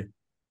code,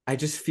 I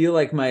just feel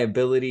like my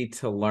ability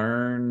to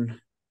learn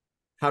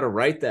how to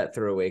write that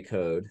throwaway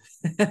code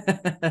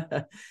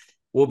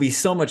will be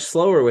so much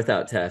slower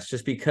without tests,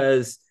 just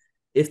because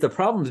if the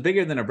problem's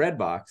bigger than a bread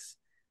box,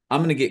 I'm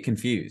going to get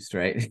confused,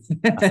 right?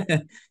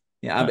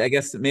 I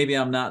guess maybe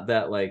I'm not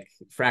that like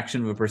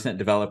fraction of a percent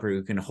developer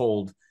who can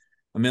hold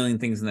a million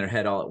things in their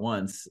head all at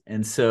once.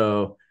 And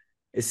so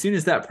as soon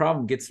as that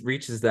problem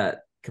reaches that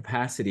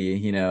capacity,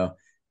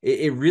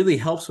 it really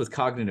helps with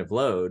cognitive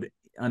load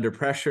under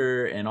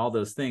pressure and all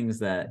those things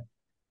that,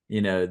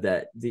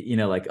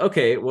 like,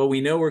 okay, well, we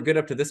know we're good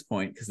up to this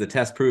point because the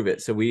tests prove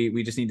it. So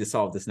we just need to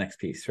solve this next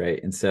piece, right?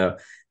 And so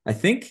I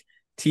think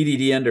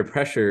TDD under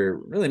pressure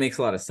really makes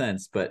a lot of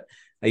sense, but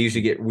I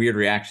usually get weird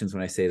reactions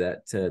when I say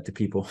that to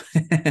people.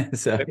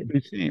 So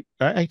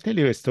I tell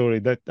you a story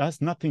that has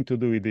nothing to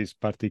do with this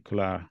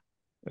particular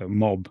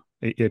mob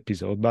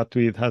episode, but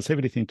it has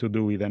everything to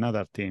do with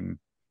another team.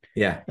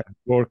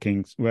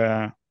 Working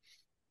where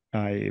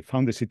I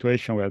found a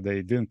situation where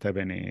they didn't have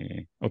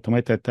any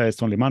automated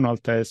tests, only manual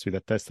tests with the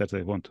testers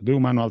that want to do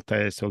manual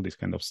tests, all this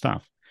kind of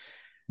stuff.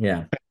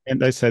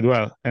 And I said,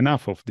 well,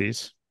 enough of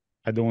this.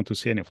 I don't want to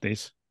see any of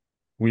this.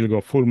 We'll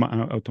go full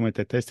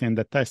automated testing. And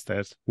the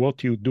testers,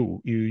 what you do,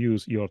 you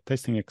use your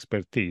testing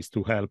expertise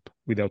to help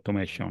with the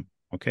automation,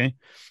 okay?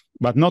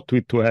 But not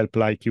to help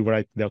like you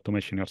write the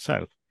automation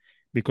yourself.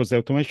 Because the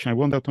automation, I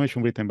want the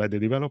automation written by the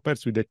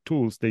developers with the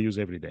tools they use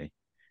every day.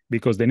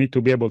 Because they need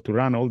to be able to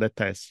run all the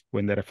tests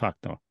when they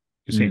refactor.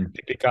 You see,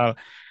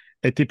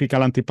 a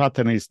typical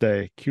anti-pattern is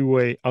the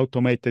QA,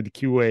 automated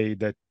QA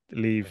that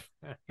live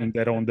in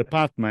their own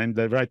department.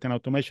 They write an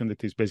automation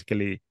that is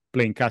basically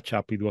playing catch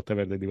up with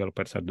whatever the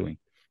developers are doing.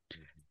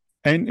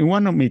 And in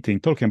one meeting,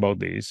 talking about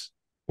this,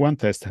 one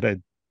tester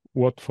had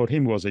what for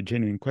him was a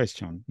genuine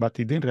question, but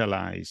he didn't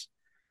realize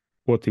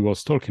what he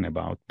was talking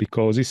about,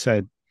 because he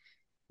said,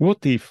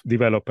 what if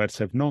developers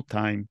have no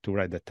time to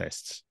write the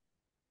tests?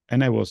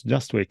 And I was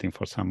just waiting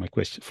for some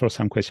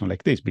question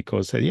like this,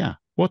 because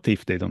what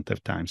if they don't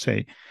have time?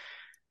 Say,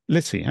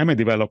 let's see, I'm a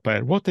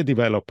developer. What a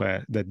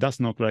developer that does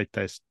not write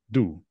tests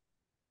do?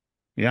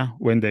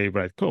 When they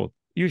write code,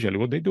 usually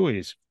what they do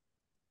is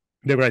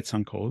they write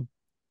some code,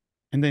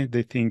 and then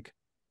they think,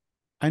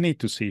 I need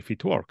to see if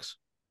it works.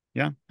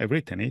 I've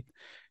written it.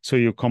 So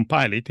you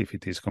compile it if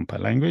it is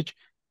compiled language,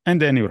 and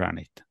then you run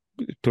it.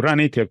 To run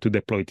it, you have to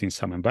deploy it in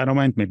some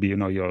environment, maybe,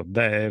 your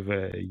dev,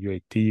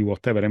 UAT,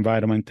 whatever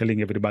environment,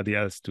 telling everybody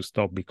else to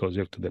stop because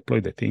you have to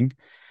deploy the thing.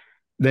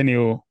 Then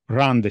you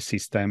run the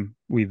system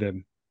with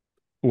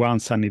one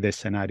sunny day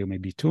scenario,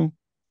 maybe two.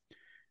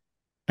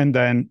 And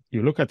then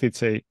you look at it,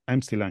 say,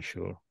 I'm still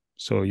unsure.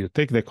 So you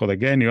take the code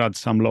again, you add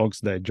some logs,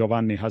 the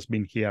Giovanni has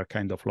been here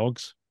kind of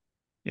logs.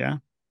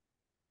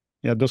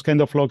 Those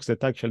kind of logs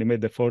that actually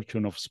made the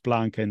fortune of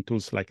Splunk and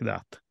tools like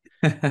that.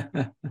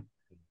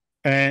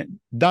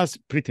 Does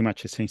pretty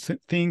much the same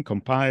thing,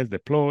 compile,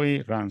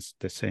 deploy, runs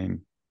the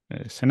same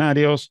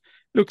scenarios,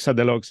 looks at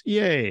the logs,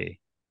 yay,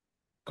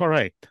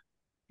 correct.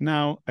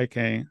 Now I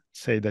can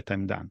say that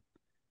I'm done.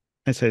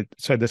 So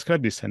I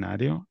described this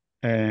scenario,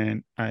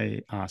 and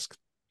I asked,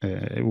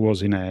 it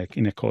was in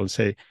a call,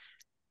 say,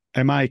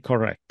 am I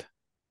correct?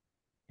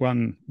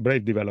 One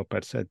brave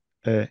developer said,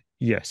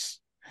 yes,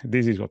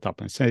 this is what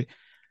happened. Say,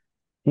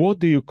 what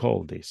do you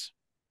call this?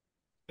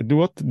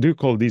 What do you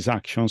call these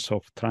actions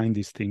of trying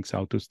these things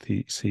out to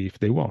see if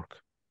they work?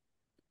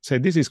 So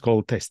this is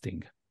called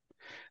testing.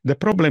 The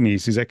problem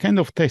is a kind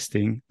of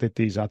testing that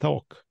is ad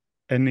hoc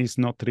and is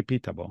not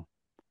repeatable.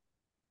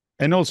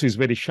 And also is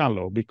very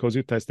shallow, because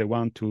you test the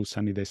 1-2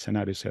 sunny day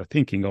scenarios you're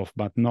thinking of,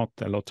 but not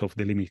a lot of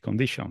the limit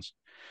conditions.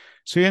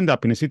 So you end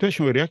up in a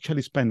situation where you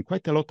actually spend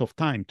quite a lot of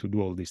time to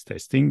do all this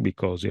testing,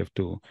 because you have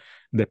to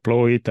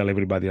deploy it, tell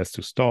everybody else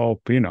to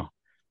stop,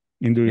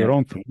 and do your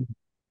own thing.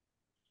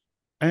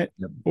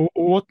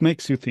 What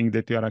makes you think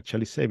that you are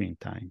actually saving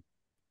time?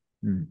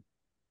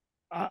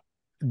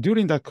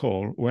 During that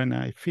call, when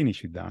I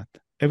finished with that,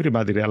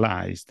 everybody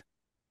realized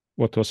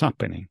what was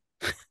happening.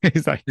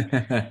 It's like,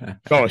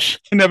 gosh,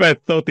 I never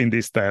thought in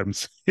these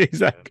terms.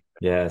 It's like,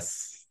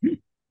 yes.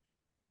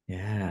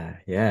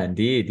 Yeah,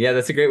 indeed. Yeah,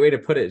 that's a great way to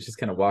put it. It's just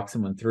kind of walk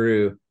someone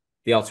through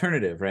the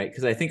alternative, right?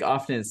 Because I think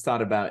often it's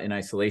thought about in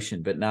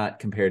isolation, but not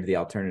compared to the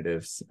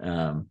alternatives,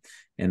 and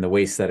the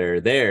wastes that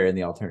are there in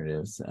the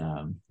alternatives.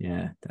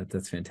 Yeah,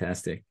 that's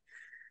fantastic.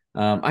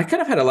 I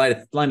kind of had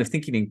a line of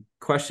thinking and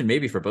question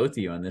maybe for both of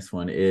you on this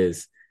one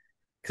is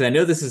because I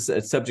know this is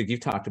a subject you've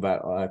talked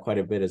about quite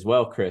a bit as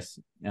well, Chris,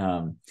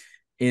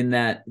 in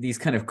that these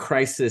kind of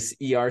crisis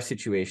ER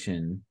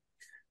situation,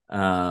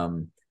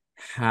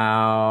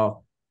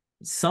 how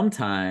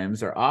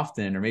sometimes or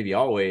often or maybe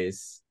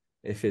always,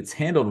 if it's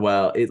handled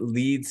well, it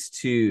leads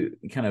to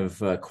kind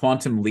of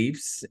quantum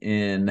leaps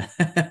in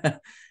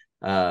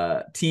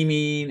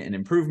teaming and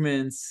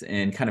improvements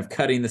and kind of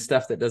cutting the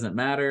stuff that doesn't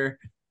matter.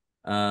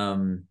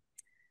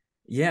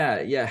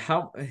 Yeah.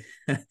 How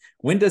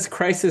when does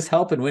crisis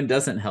help and when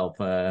doesn't help?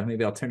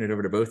 Maybe I'll turn it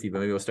over to both of you, but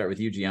maybe we'll start with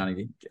you,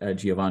 Giovanni.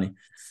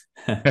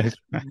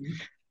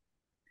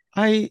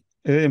 I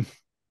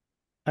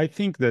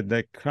think that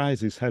the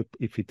crisis help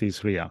if it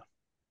is real.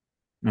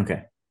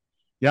 Okay.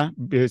 Yeah.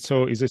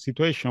 So it's a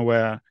situation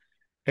where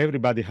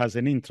everybody has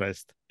an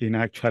interest in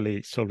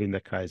actually solving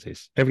the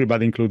crisis.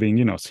 Everybody,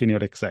 including,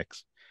 senior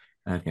execs.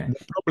 Okay.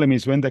 The problem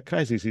is when the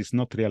crisis is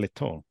not real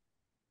at all.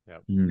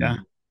 Yep. Yeah.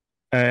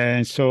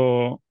 And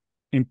so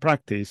in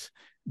practice,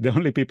 the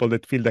only people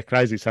that feel the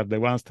crisis are the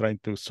ones trying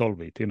to solve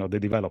it, the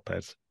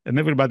developers. And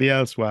everybody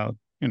else, well,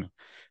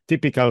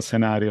 typical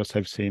scenarios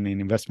I've seen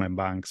in investment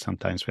banks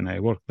sometimes when I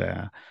work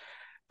there.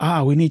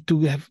 We need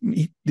to have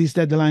this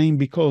deadline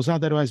because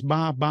otherwise,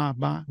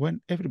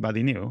 when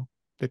everybody knew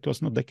that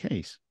was not the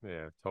case.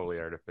 Yeah, totally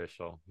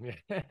artificial.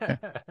 Yeah.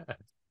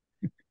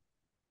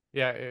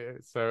 Yeah,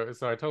 so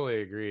I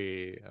totally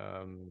agree.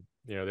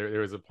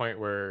 There was a point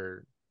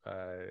where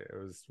I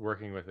was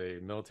working with a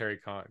military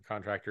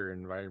contractor,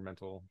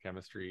 environmental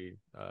chemistry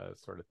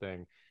sort of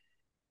thing,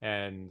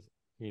 and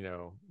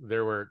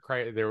there were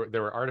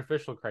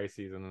artificial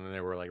crises, and then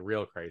there were like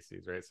real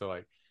crises, right? So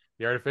like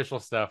the artificial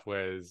stuff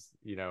was,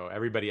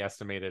 everybody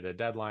estimated a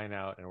deadline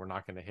out, and we're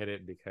not going to hit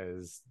it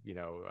because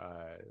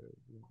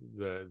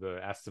the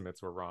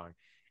estimates were wrong,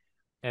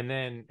 and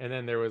then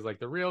there was like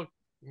the real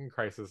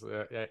crisis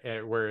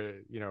where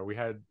we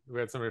had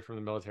somebody from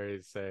the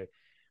military say,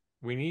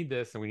 we need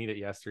this and we need it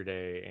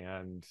yesterday,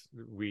 and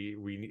we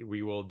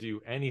will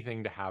do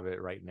anything to have it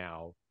right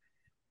now,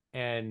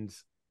 and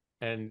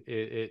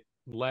it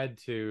led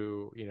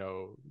to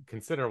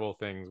considerable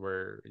things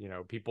where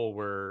people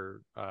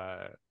were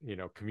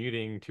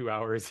commuting 2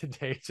 hours a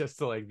day just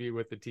to like be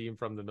with the team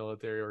from the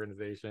military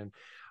organization,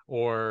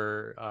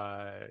 or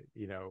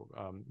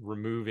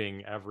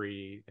removing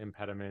every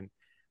impediment.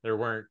 There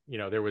weren't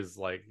there was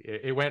like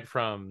it went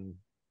from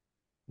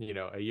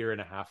a year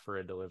and a half for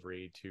a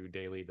delivery to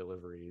daily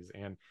deliveries,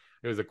 and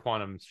it was a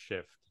quantum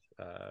shift.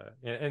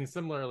 And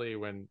similarly,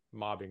 when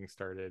mobbing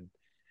started,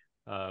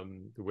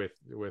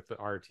 with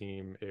our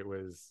team, it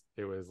was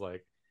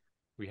like,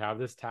 we have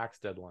this tax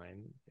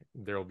deadline,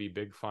 there will be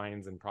big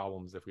fines and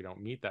problems if we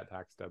don't meet that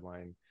tax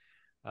deadline,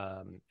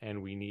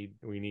 and we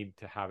need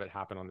to have it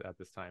happen at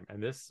this time,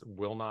 and this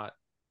will not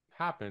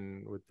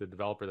happen with the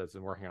developer that's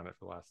been working on it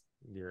for the last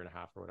year and a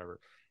half or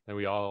whatever. And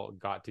we all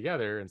got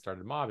together and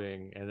started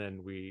mobbing, and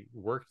then we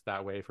worked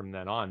that way from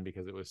then on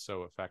because it was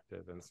so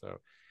effective. And so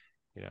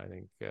I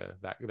think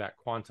that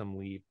quantum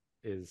leap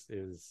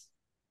is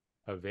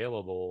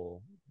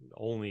available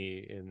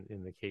only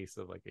in the case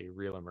of like a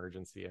real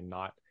emergency, and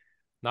not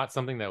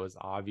something that was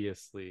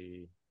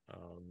obviously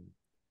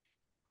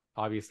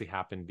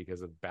happened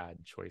because of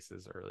bad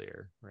choices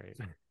earlier, right?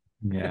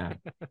 Yeah.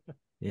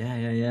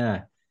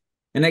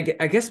 And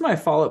I guess my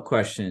follow-up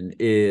question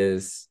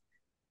is,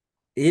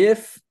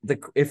 if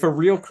a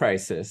real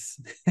crisis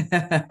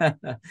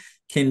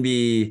can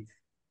be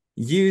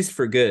used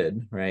for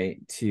good, right,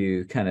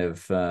 to kind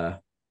of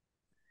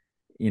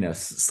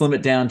slim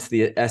it down to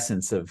the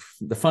essence of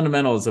the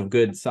fundamentals of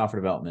good software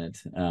development,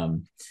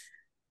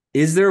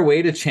 is there a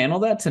way to channel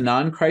that to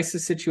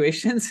non-crisis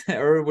situations,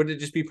 or would it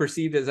just be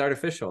perceived as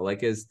artificial?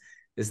 Like, is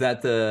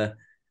that the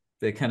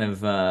kind of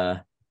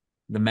the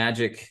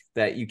magic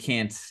that you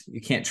can't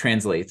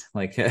translate?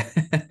 Like,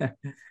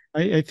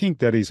 I think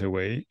there is a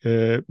way,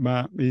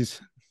 but is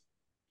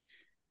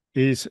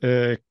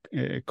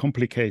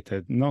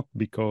complicated, not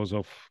because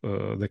of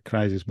the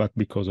crisis, but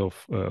because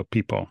of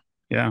people.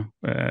 Yeah.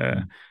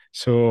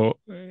 So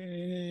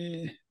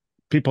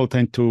people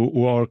tend to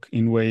work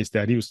in ways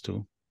they're used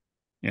to.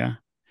 Yeah.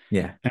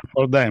 Yeah. And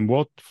for them,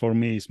 what for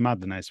me is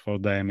madness, for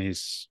them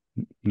is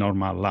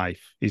normal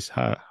life, is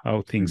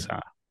how things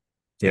are.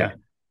 Yeah.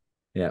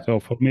 So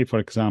for me, for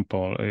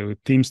example,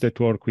 teams that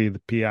work with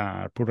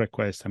PR, pull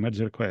requests, merge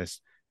requests,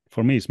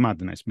 for me, it's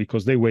madness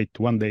because they wait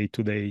 1 day,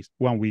 2 days,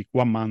 1 week,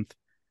 1 month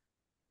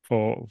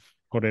for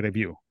a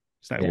review.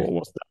 It's like, what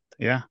was that?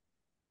 Yeah.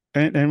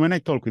 And when I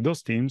talk with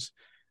those teams,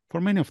 for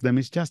many of them,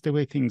 it's just the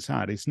way things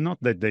are. It's not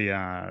that they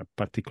are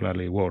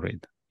particularly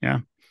worried. Yeah.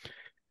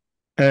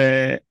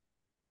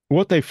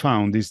 What I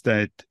found is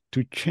that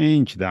to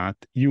change that,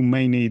 you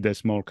may need a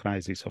small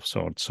crisis of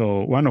sorts.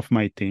 So one of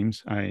my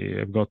teams, I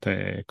have got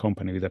a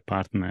company with a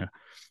partner,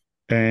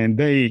 and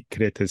they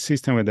created a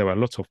system where there were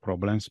lots of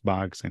problems,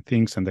 bugs and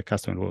things, and the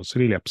customer was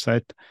really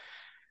upset.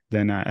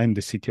 Then I'm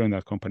the CTO in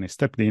that company,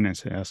 stepped in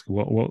and asked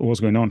what was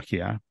going on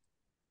here,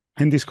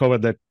 and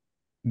discovered that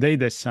they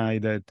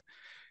decided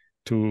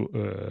to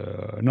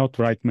not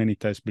write many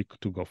tests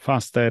to go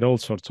faster, all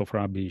sorts of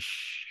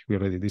rubbish we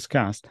already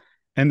discussed.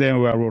 And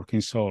then we are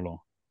working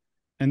solo.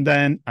 And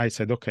then I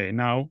said, okay,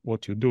 now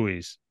what you do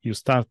is you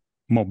start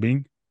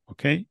mobbing,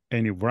 okay?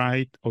 And you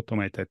write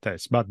automated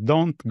tests, but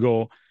don't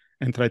go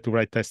and try to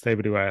write tests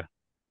everywhere,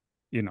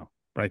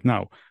 right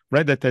now.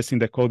 Write the tests in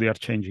the code you are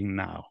changing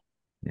now.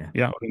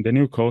 Yeah, or in the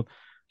new code.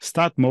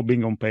 Start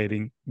mobbing on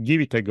pairing, give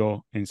it a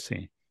go and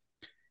see.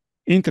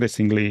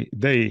 Interestingly,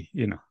 the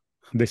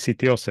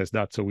CTO says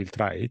that, so we'll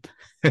try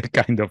it,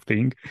 kind of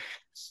thing.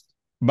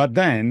 But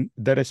then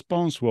the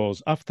response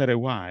was, after a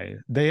while,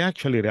 they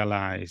actually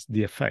realized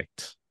the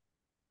effects.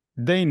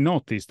 They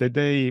noticed that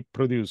they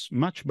produce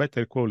much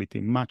better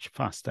quality, much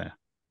faster.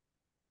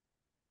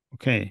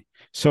 Okay,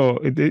 so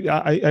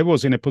I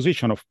was in a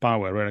position of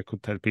power where I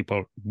could tell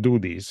people, do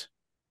this.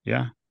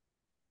 Yeah,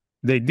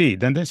 they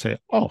did. And they say,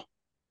 oh,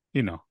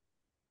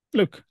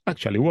 look,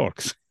 actually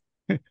works.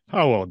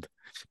 How odd.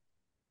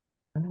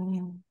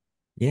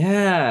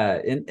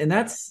 Yeah. And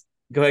that's,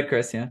 go ahead,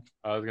 Chris. Yeah.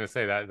 I was gonna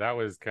say that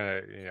was kind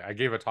of, I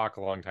gave a talk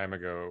a long time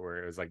ago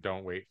where it was like,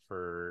 don't wait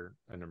for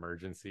an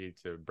emergency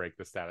to break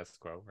the status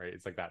quo, right?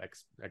 It's like that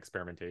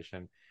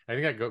experimentation. I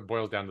think that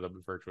boils down to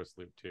the virtuous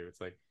loop too.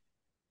 It's like,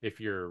 if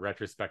your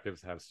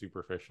retrospectives have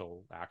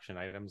superficial action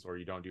items, or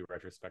you don't do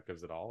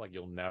retrospectives at all, like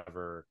you'll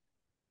never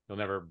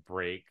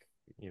break,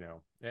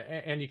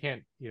 and you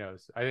can't,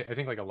 I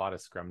think like a lot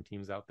of Scrum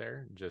teams out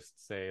there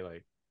just say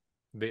like,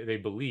 they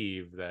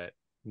believe that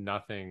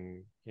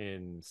nothing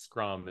in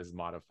Scrum is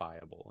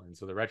modifiable, and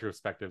so the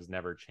retrospectives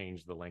never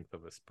change the length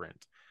of a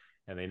sprint,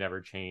 and they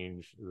never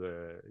change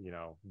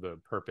the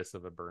purpose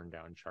of a burn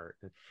down chart,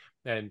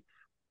 and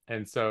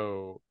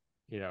so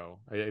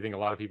I think a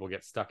lot of people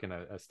get stuck in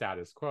a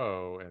status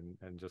quo,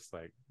 and just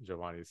like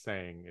Giovanni's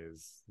saying,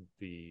 is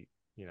the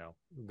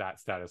that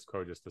status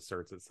quo just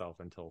asserts itself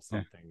until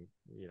something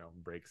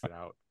breaks it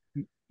out.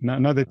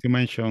 Now that you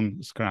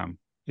mention Scrum,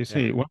 you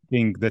see, one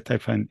thing that I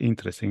find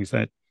interesting is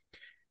that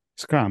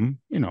Scrum,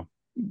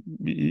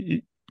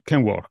 it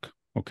can work,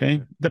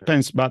 okay?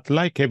 Depends, but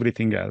like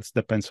everything else,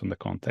 depends on the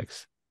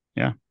context.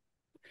 Yeah.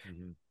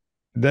 Mm-hmm.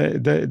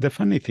 The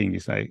funny thing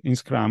is, like in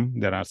Scrum,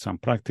 there are some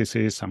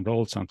practices, some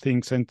roles, some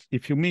things, and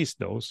if you miss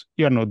those,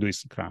 you are not doing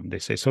Scrum. They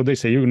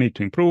say you need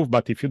to improve,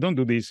 but if you don't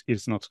do this,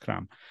 it's not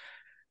Scrum.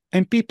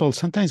 And people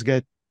sometimes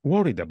get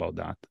worried about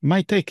that.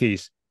 My take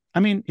is,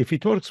 if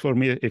it works for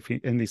me,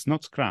 and it's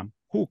not Scrum,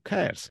 who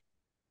cares?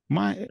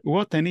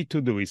 What I need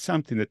to do is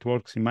something that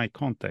works in my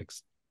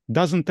context.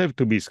 Doesn't have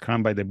to be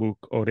Scrum by the book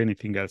or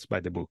anything else by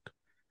the book.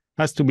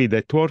 Has to be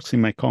that works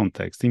in my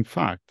context. In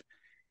fact,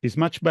 it's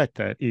much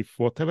better if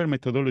whatever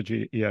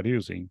methodology you are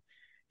using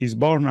is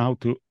born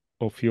out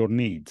of your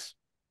needs.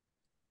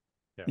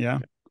 Yeah.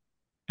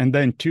 And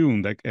then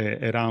tuned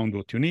around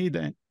what you need,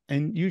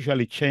 and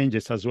usually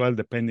changes as well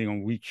depending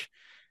on which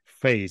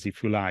phase,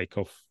 if you like,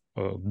 of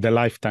the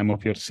lifetime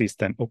of your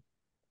system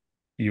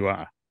you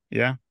are.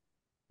 Yeah.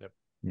 Yep.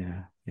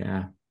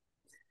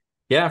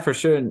 Yeah, for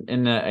sure.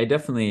 And I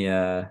definitely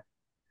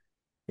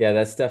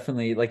that's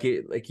definitely like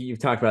you've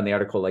talked about in the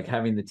article, like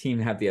having the team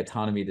have the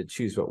autonomy to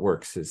choose what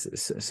works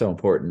is so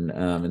important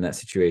in that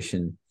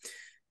situation.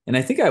 And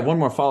I think I have one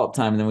more follow-up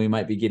time, and then we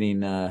might be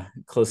getting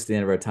close to the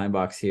end of our time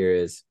box here.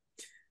 Is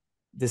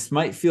this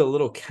might feel a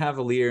little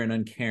cavalier and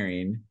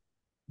uncaring,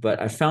 but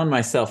I found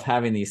myself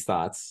having these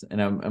thoughts, and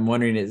I'm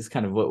wondering, is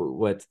kind of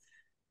what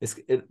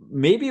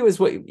maybe it was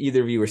what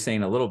either of you were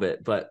saying a little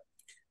bit, but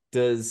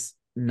does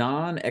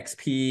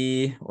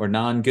non-XP or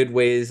non-good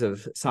ways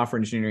of software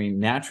engineering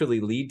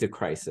naturally lead to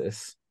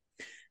crisis?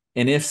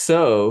 And if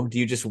so, do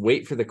you just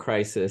wait for the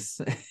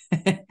crisis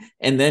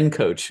and then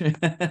coach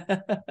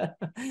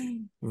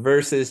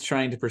versus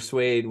trying to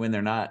persuade when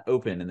they're not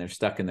open and they're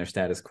stuck in their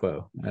status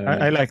quo?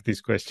 I like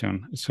this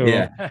question. So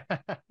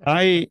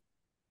I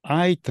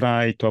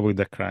try to avoid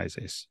the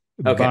crisis,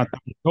 but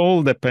it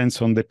all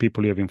depends on the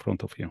people you have in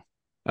front of you.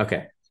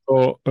 Okay.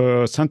 So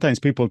sometimes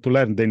people, to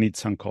learn, they need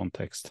some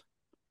context.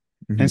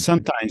 Mm-hmm. And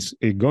sometimes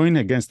going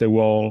against the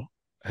wall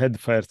head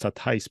first at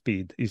high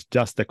speed is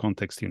just the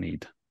context you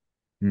need.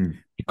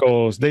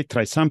 Because they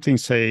try something,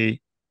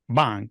 say,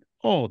 bang,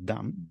 oh,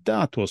 damn,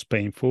 that was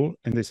painful.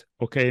 And they say,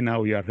 okay,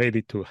 now you are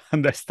ready to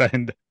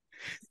understand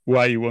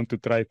why you want to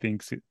try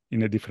things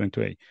in a different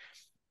way.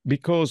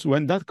 Because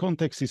when that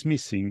context is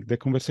missing, the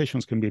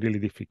conversations can be really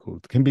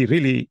difficult,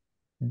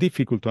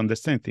 to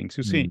understand things.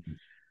 You see,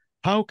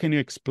 how can you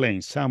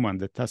explain someone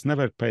that has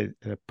never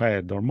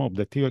paired or mobbed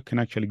that you can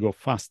actually go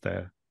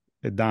faster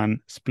than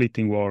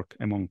splitting work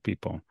among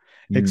people?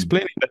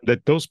 Explaining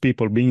that those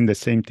people being in the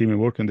same team and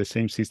working on the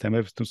same system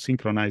have to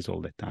synchronize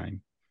all the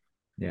time.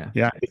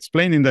 Yeah.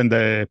 Explaining that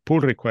the pull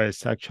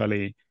requests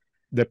actually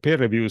the peer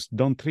reviews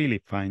don't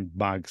really find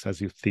bugs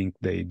as you think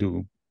they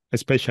do,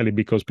 especially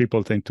because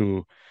people tend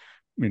to,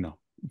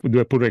 do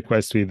a pull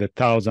request with the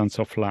thousands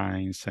of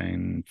lines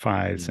and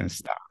files and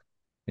stuff.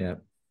 Yeah.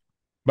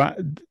 But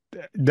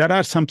there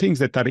are some things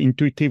that are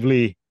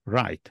intuitively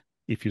right.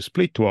 If you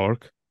split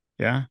work,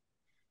 they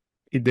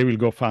will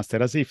go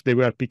faster, as if they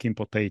were picking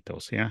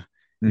potatoes. Yeah.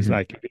 It's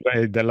like you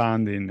divide the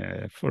land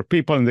in for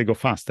people and they go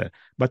faster.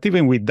 But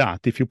even with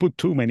that, if you put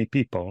too many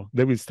people,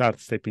 they will start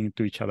stepping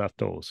into each other's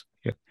toes.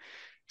 Yeah.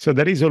 So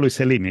there is always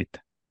a limit,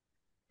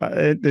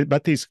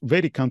 but it's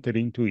very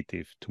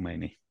counterintuitive to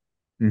many.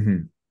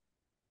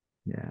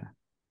 Yeah.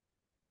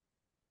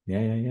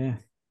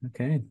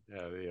 Okay.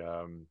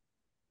 Yeah.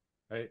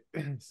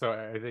 So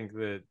I think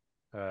that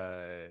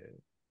kind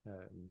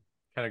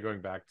of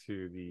going back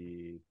to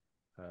the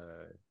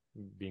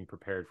being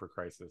prepared for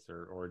crisis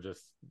or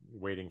just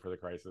waiting for the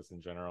crisis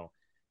in general.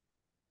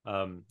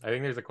 I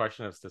think there's a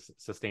question of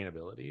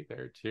sustainability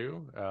there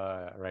too,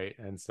 right?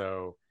 And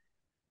so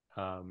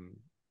a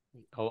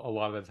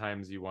lot of the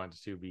times you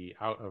want to be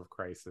out of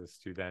crisis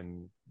to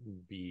then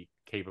be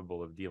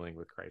capable of dealing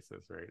with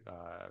crisis, right?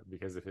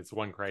 Because if it's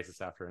one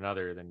crisis after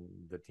another, then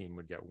the team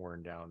would get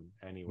worn down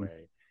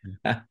anyway.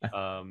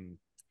 And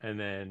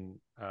then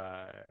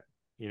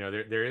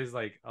there is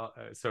like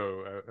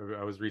so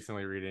I was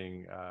recently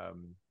reading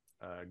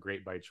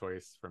Great by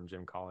Choice from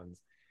Jim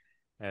Collins,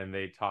 and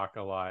they talk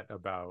a lot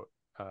about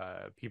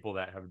people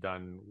that have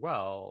done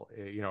well,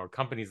 or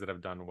companies that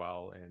have done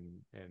well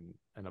in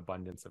an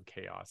abundance of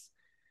chaos.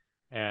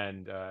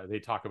 And they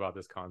talk about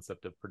this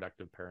concept of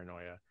productive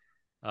paranoia.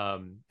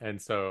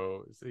 And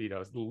so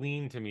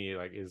lean to me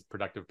like is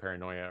productive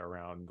paranoia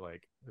around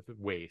like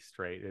waste,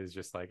 right? Is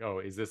just like, oh,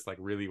 is this like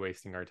really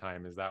wasting our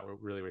time? Is that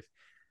what really waste?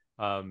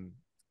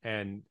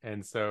 And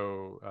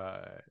so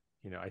I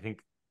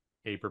think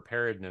a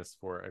preparedness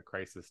for a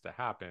crisis to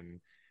happen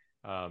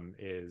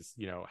is,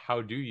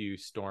 how do you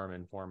storm,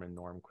 inform, and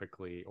norm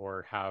quickly,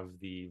 or have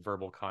the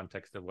verbal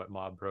context of what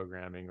mob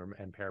programming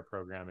and pair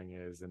programming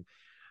is,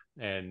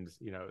 and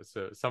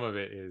so some of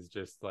it is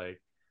just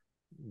like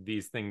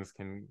these things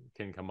can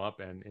come up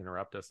and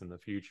interrupt us in the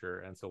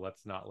future, and so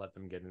let's not let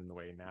them get in the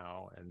way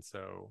now. And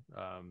so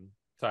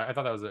so I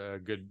thought that was a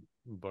good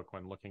book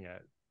when looking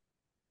at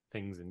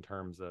things in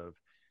terms of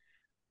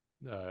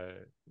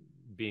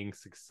being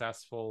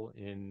successful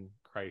in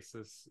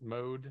crisis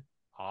mode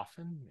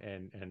often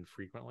and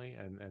frequently,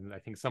 and I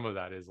think some of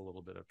that is a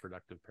little bit of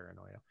productive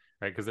paranoia,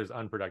 right? Because there's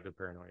unproductive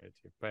paranoia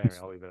too. But anyway,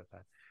 I'll leave it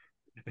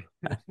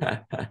at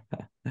that.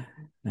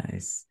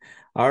 Nice.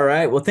 All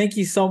right. Well, thank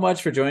you so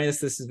much for joining us.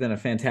 This has been a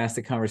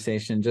fantastic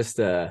conversation. Just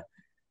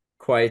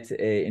quite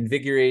a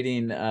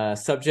invigorating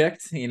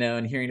subject,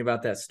 and hearing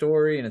about that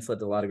story, and it's led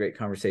to a lot of great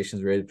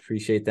conversations. Really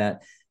appreciate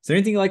that. Is there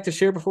anything you'd like to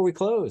share before we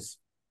close?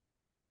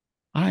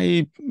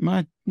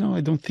 No,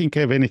 I don't think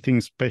I have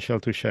anything special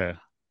to share.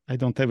 I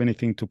don't have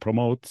anything to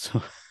promote.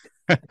 So.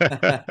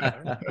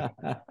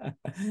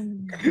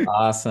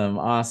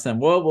 Awesome.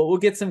 Well, we'll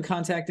get some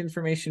contact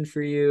information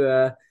for you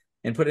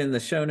and put it in the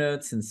show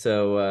notes. And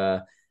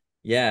so,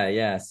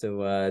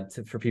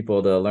 So for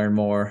people to learn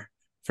more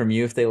from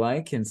you if they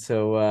like. And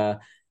so,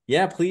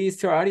 please,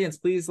 to our audience,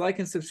 please like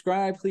and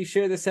subscribe. Please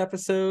share this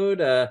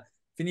episode.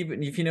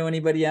 If you know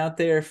anybody out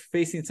there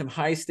facing some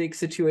high stakes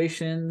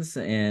situations,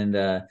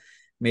 and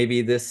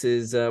maybe this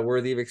is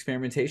worthy of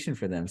experimentation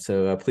for them.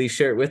 So please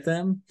share it with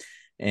them.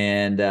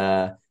 And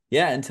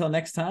until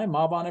next time,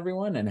 mob on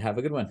everyone, and have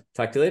a good one.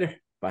 Talk to you later.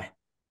 Bye.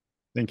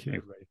 Thank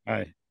you.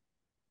 Bye.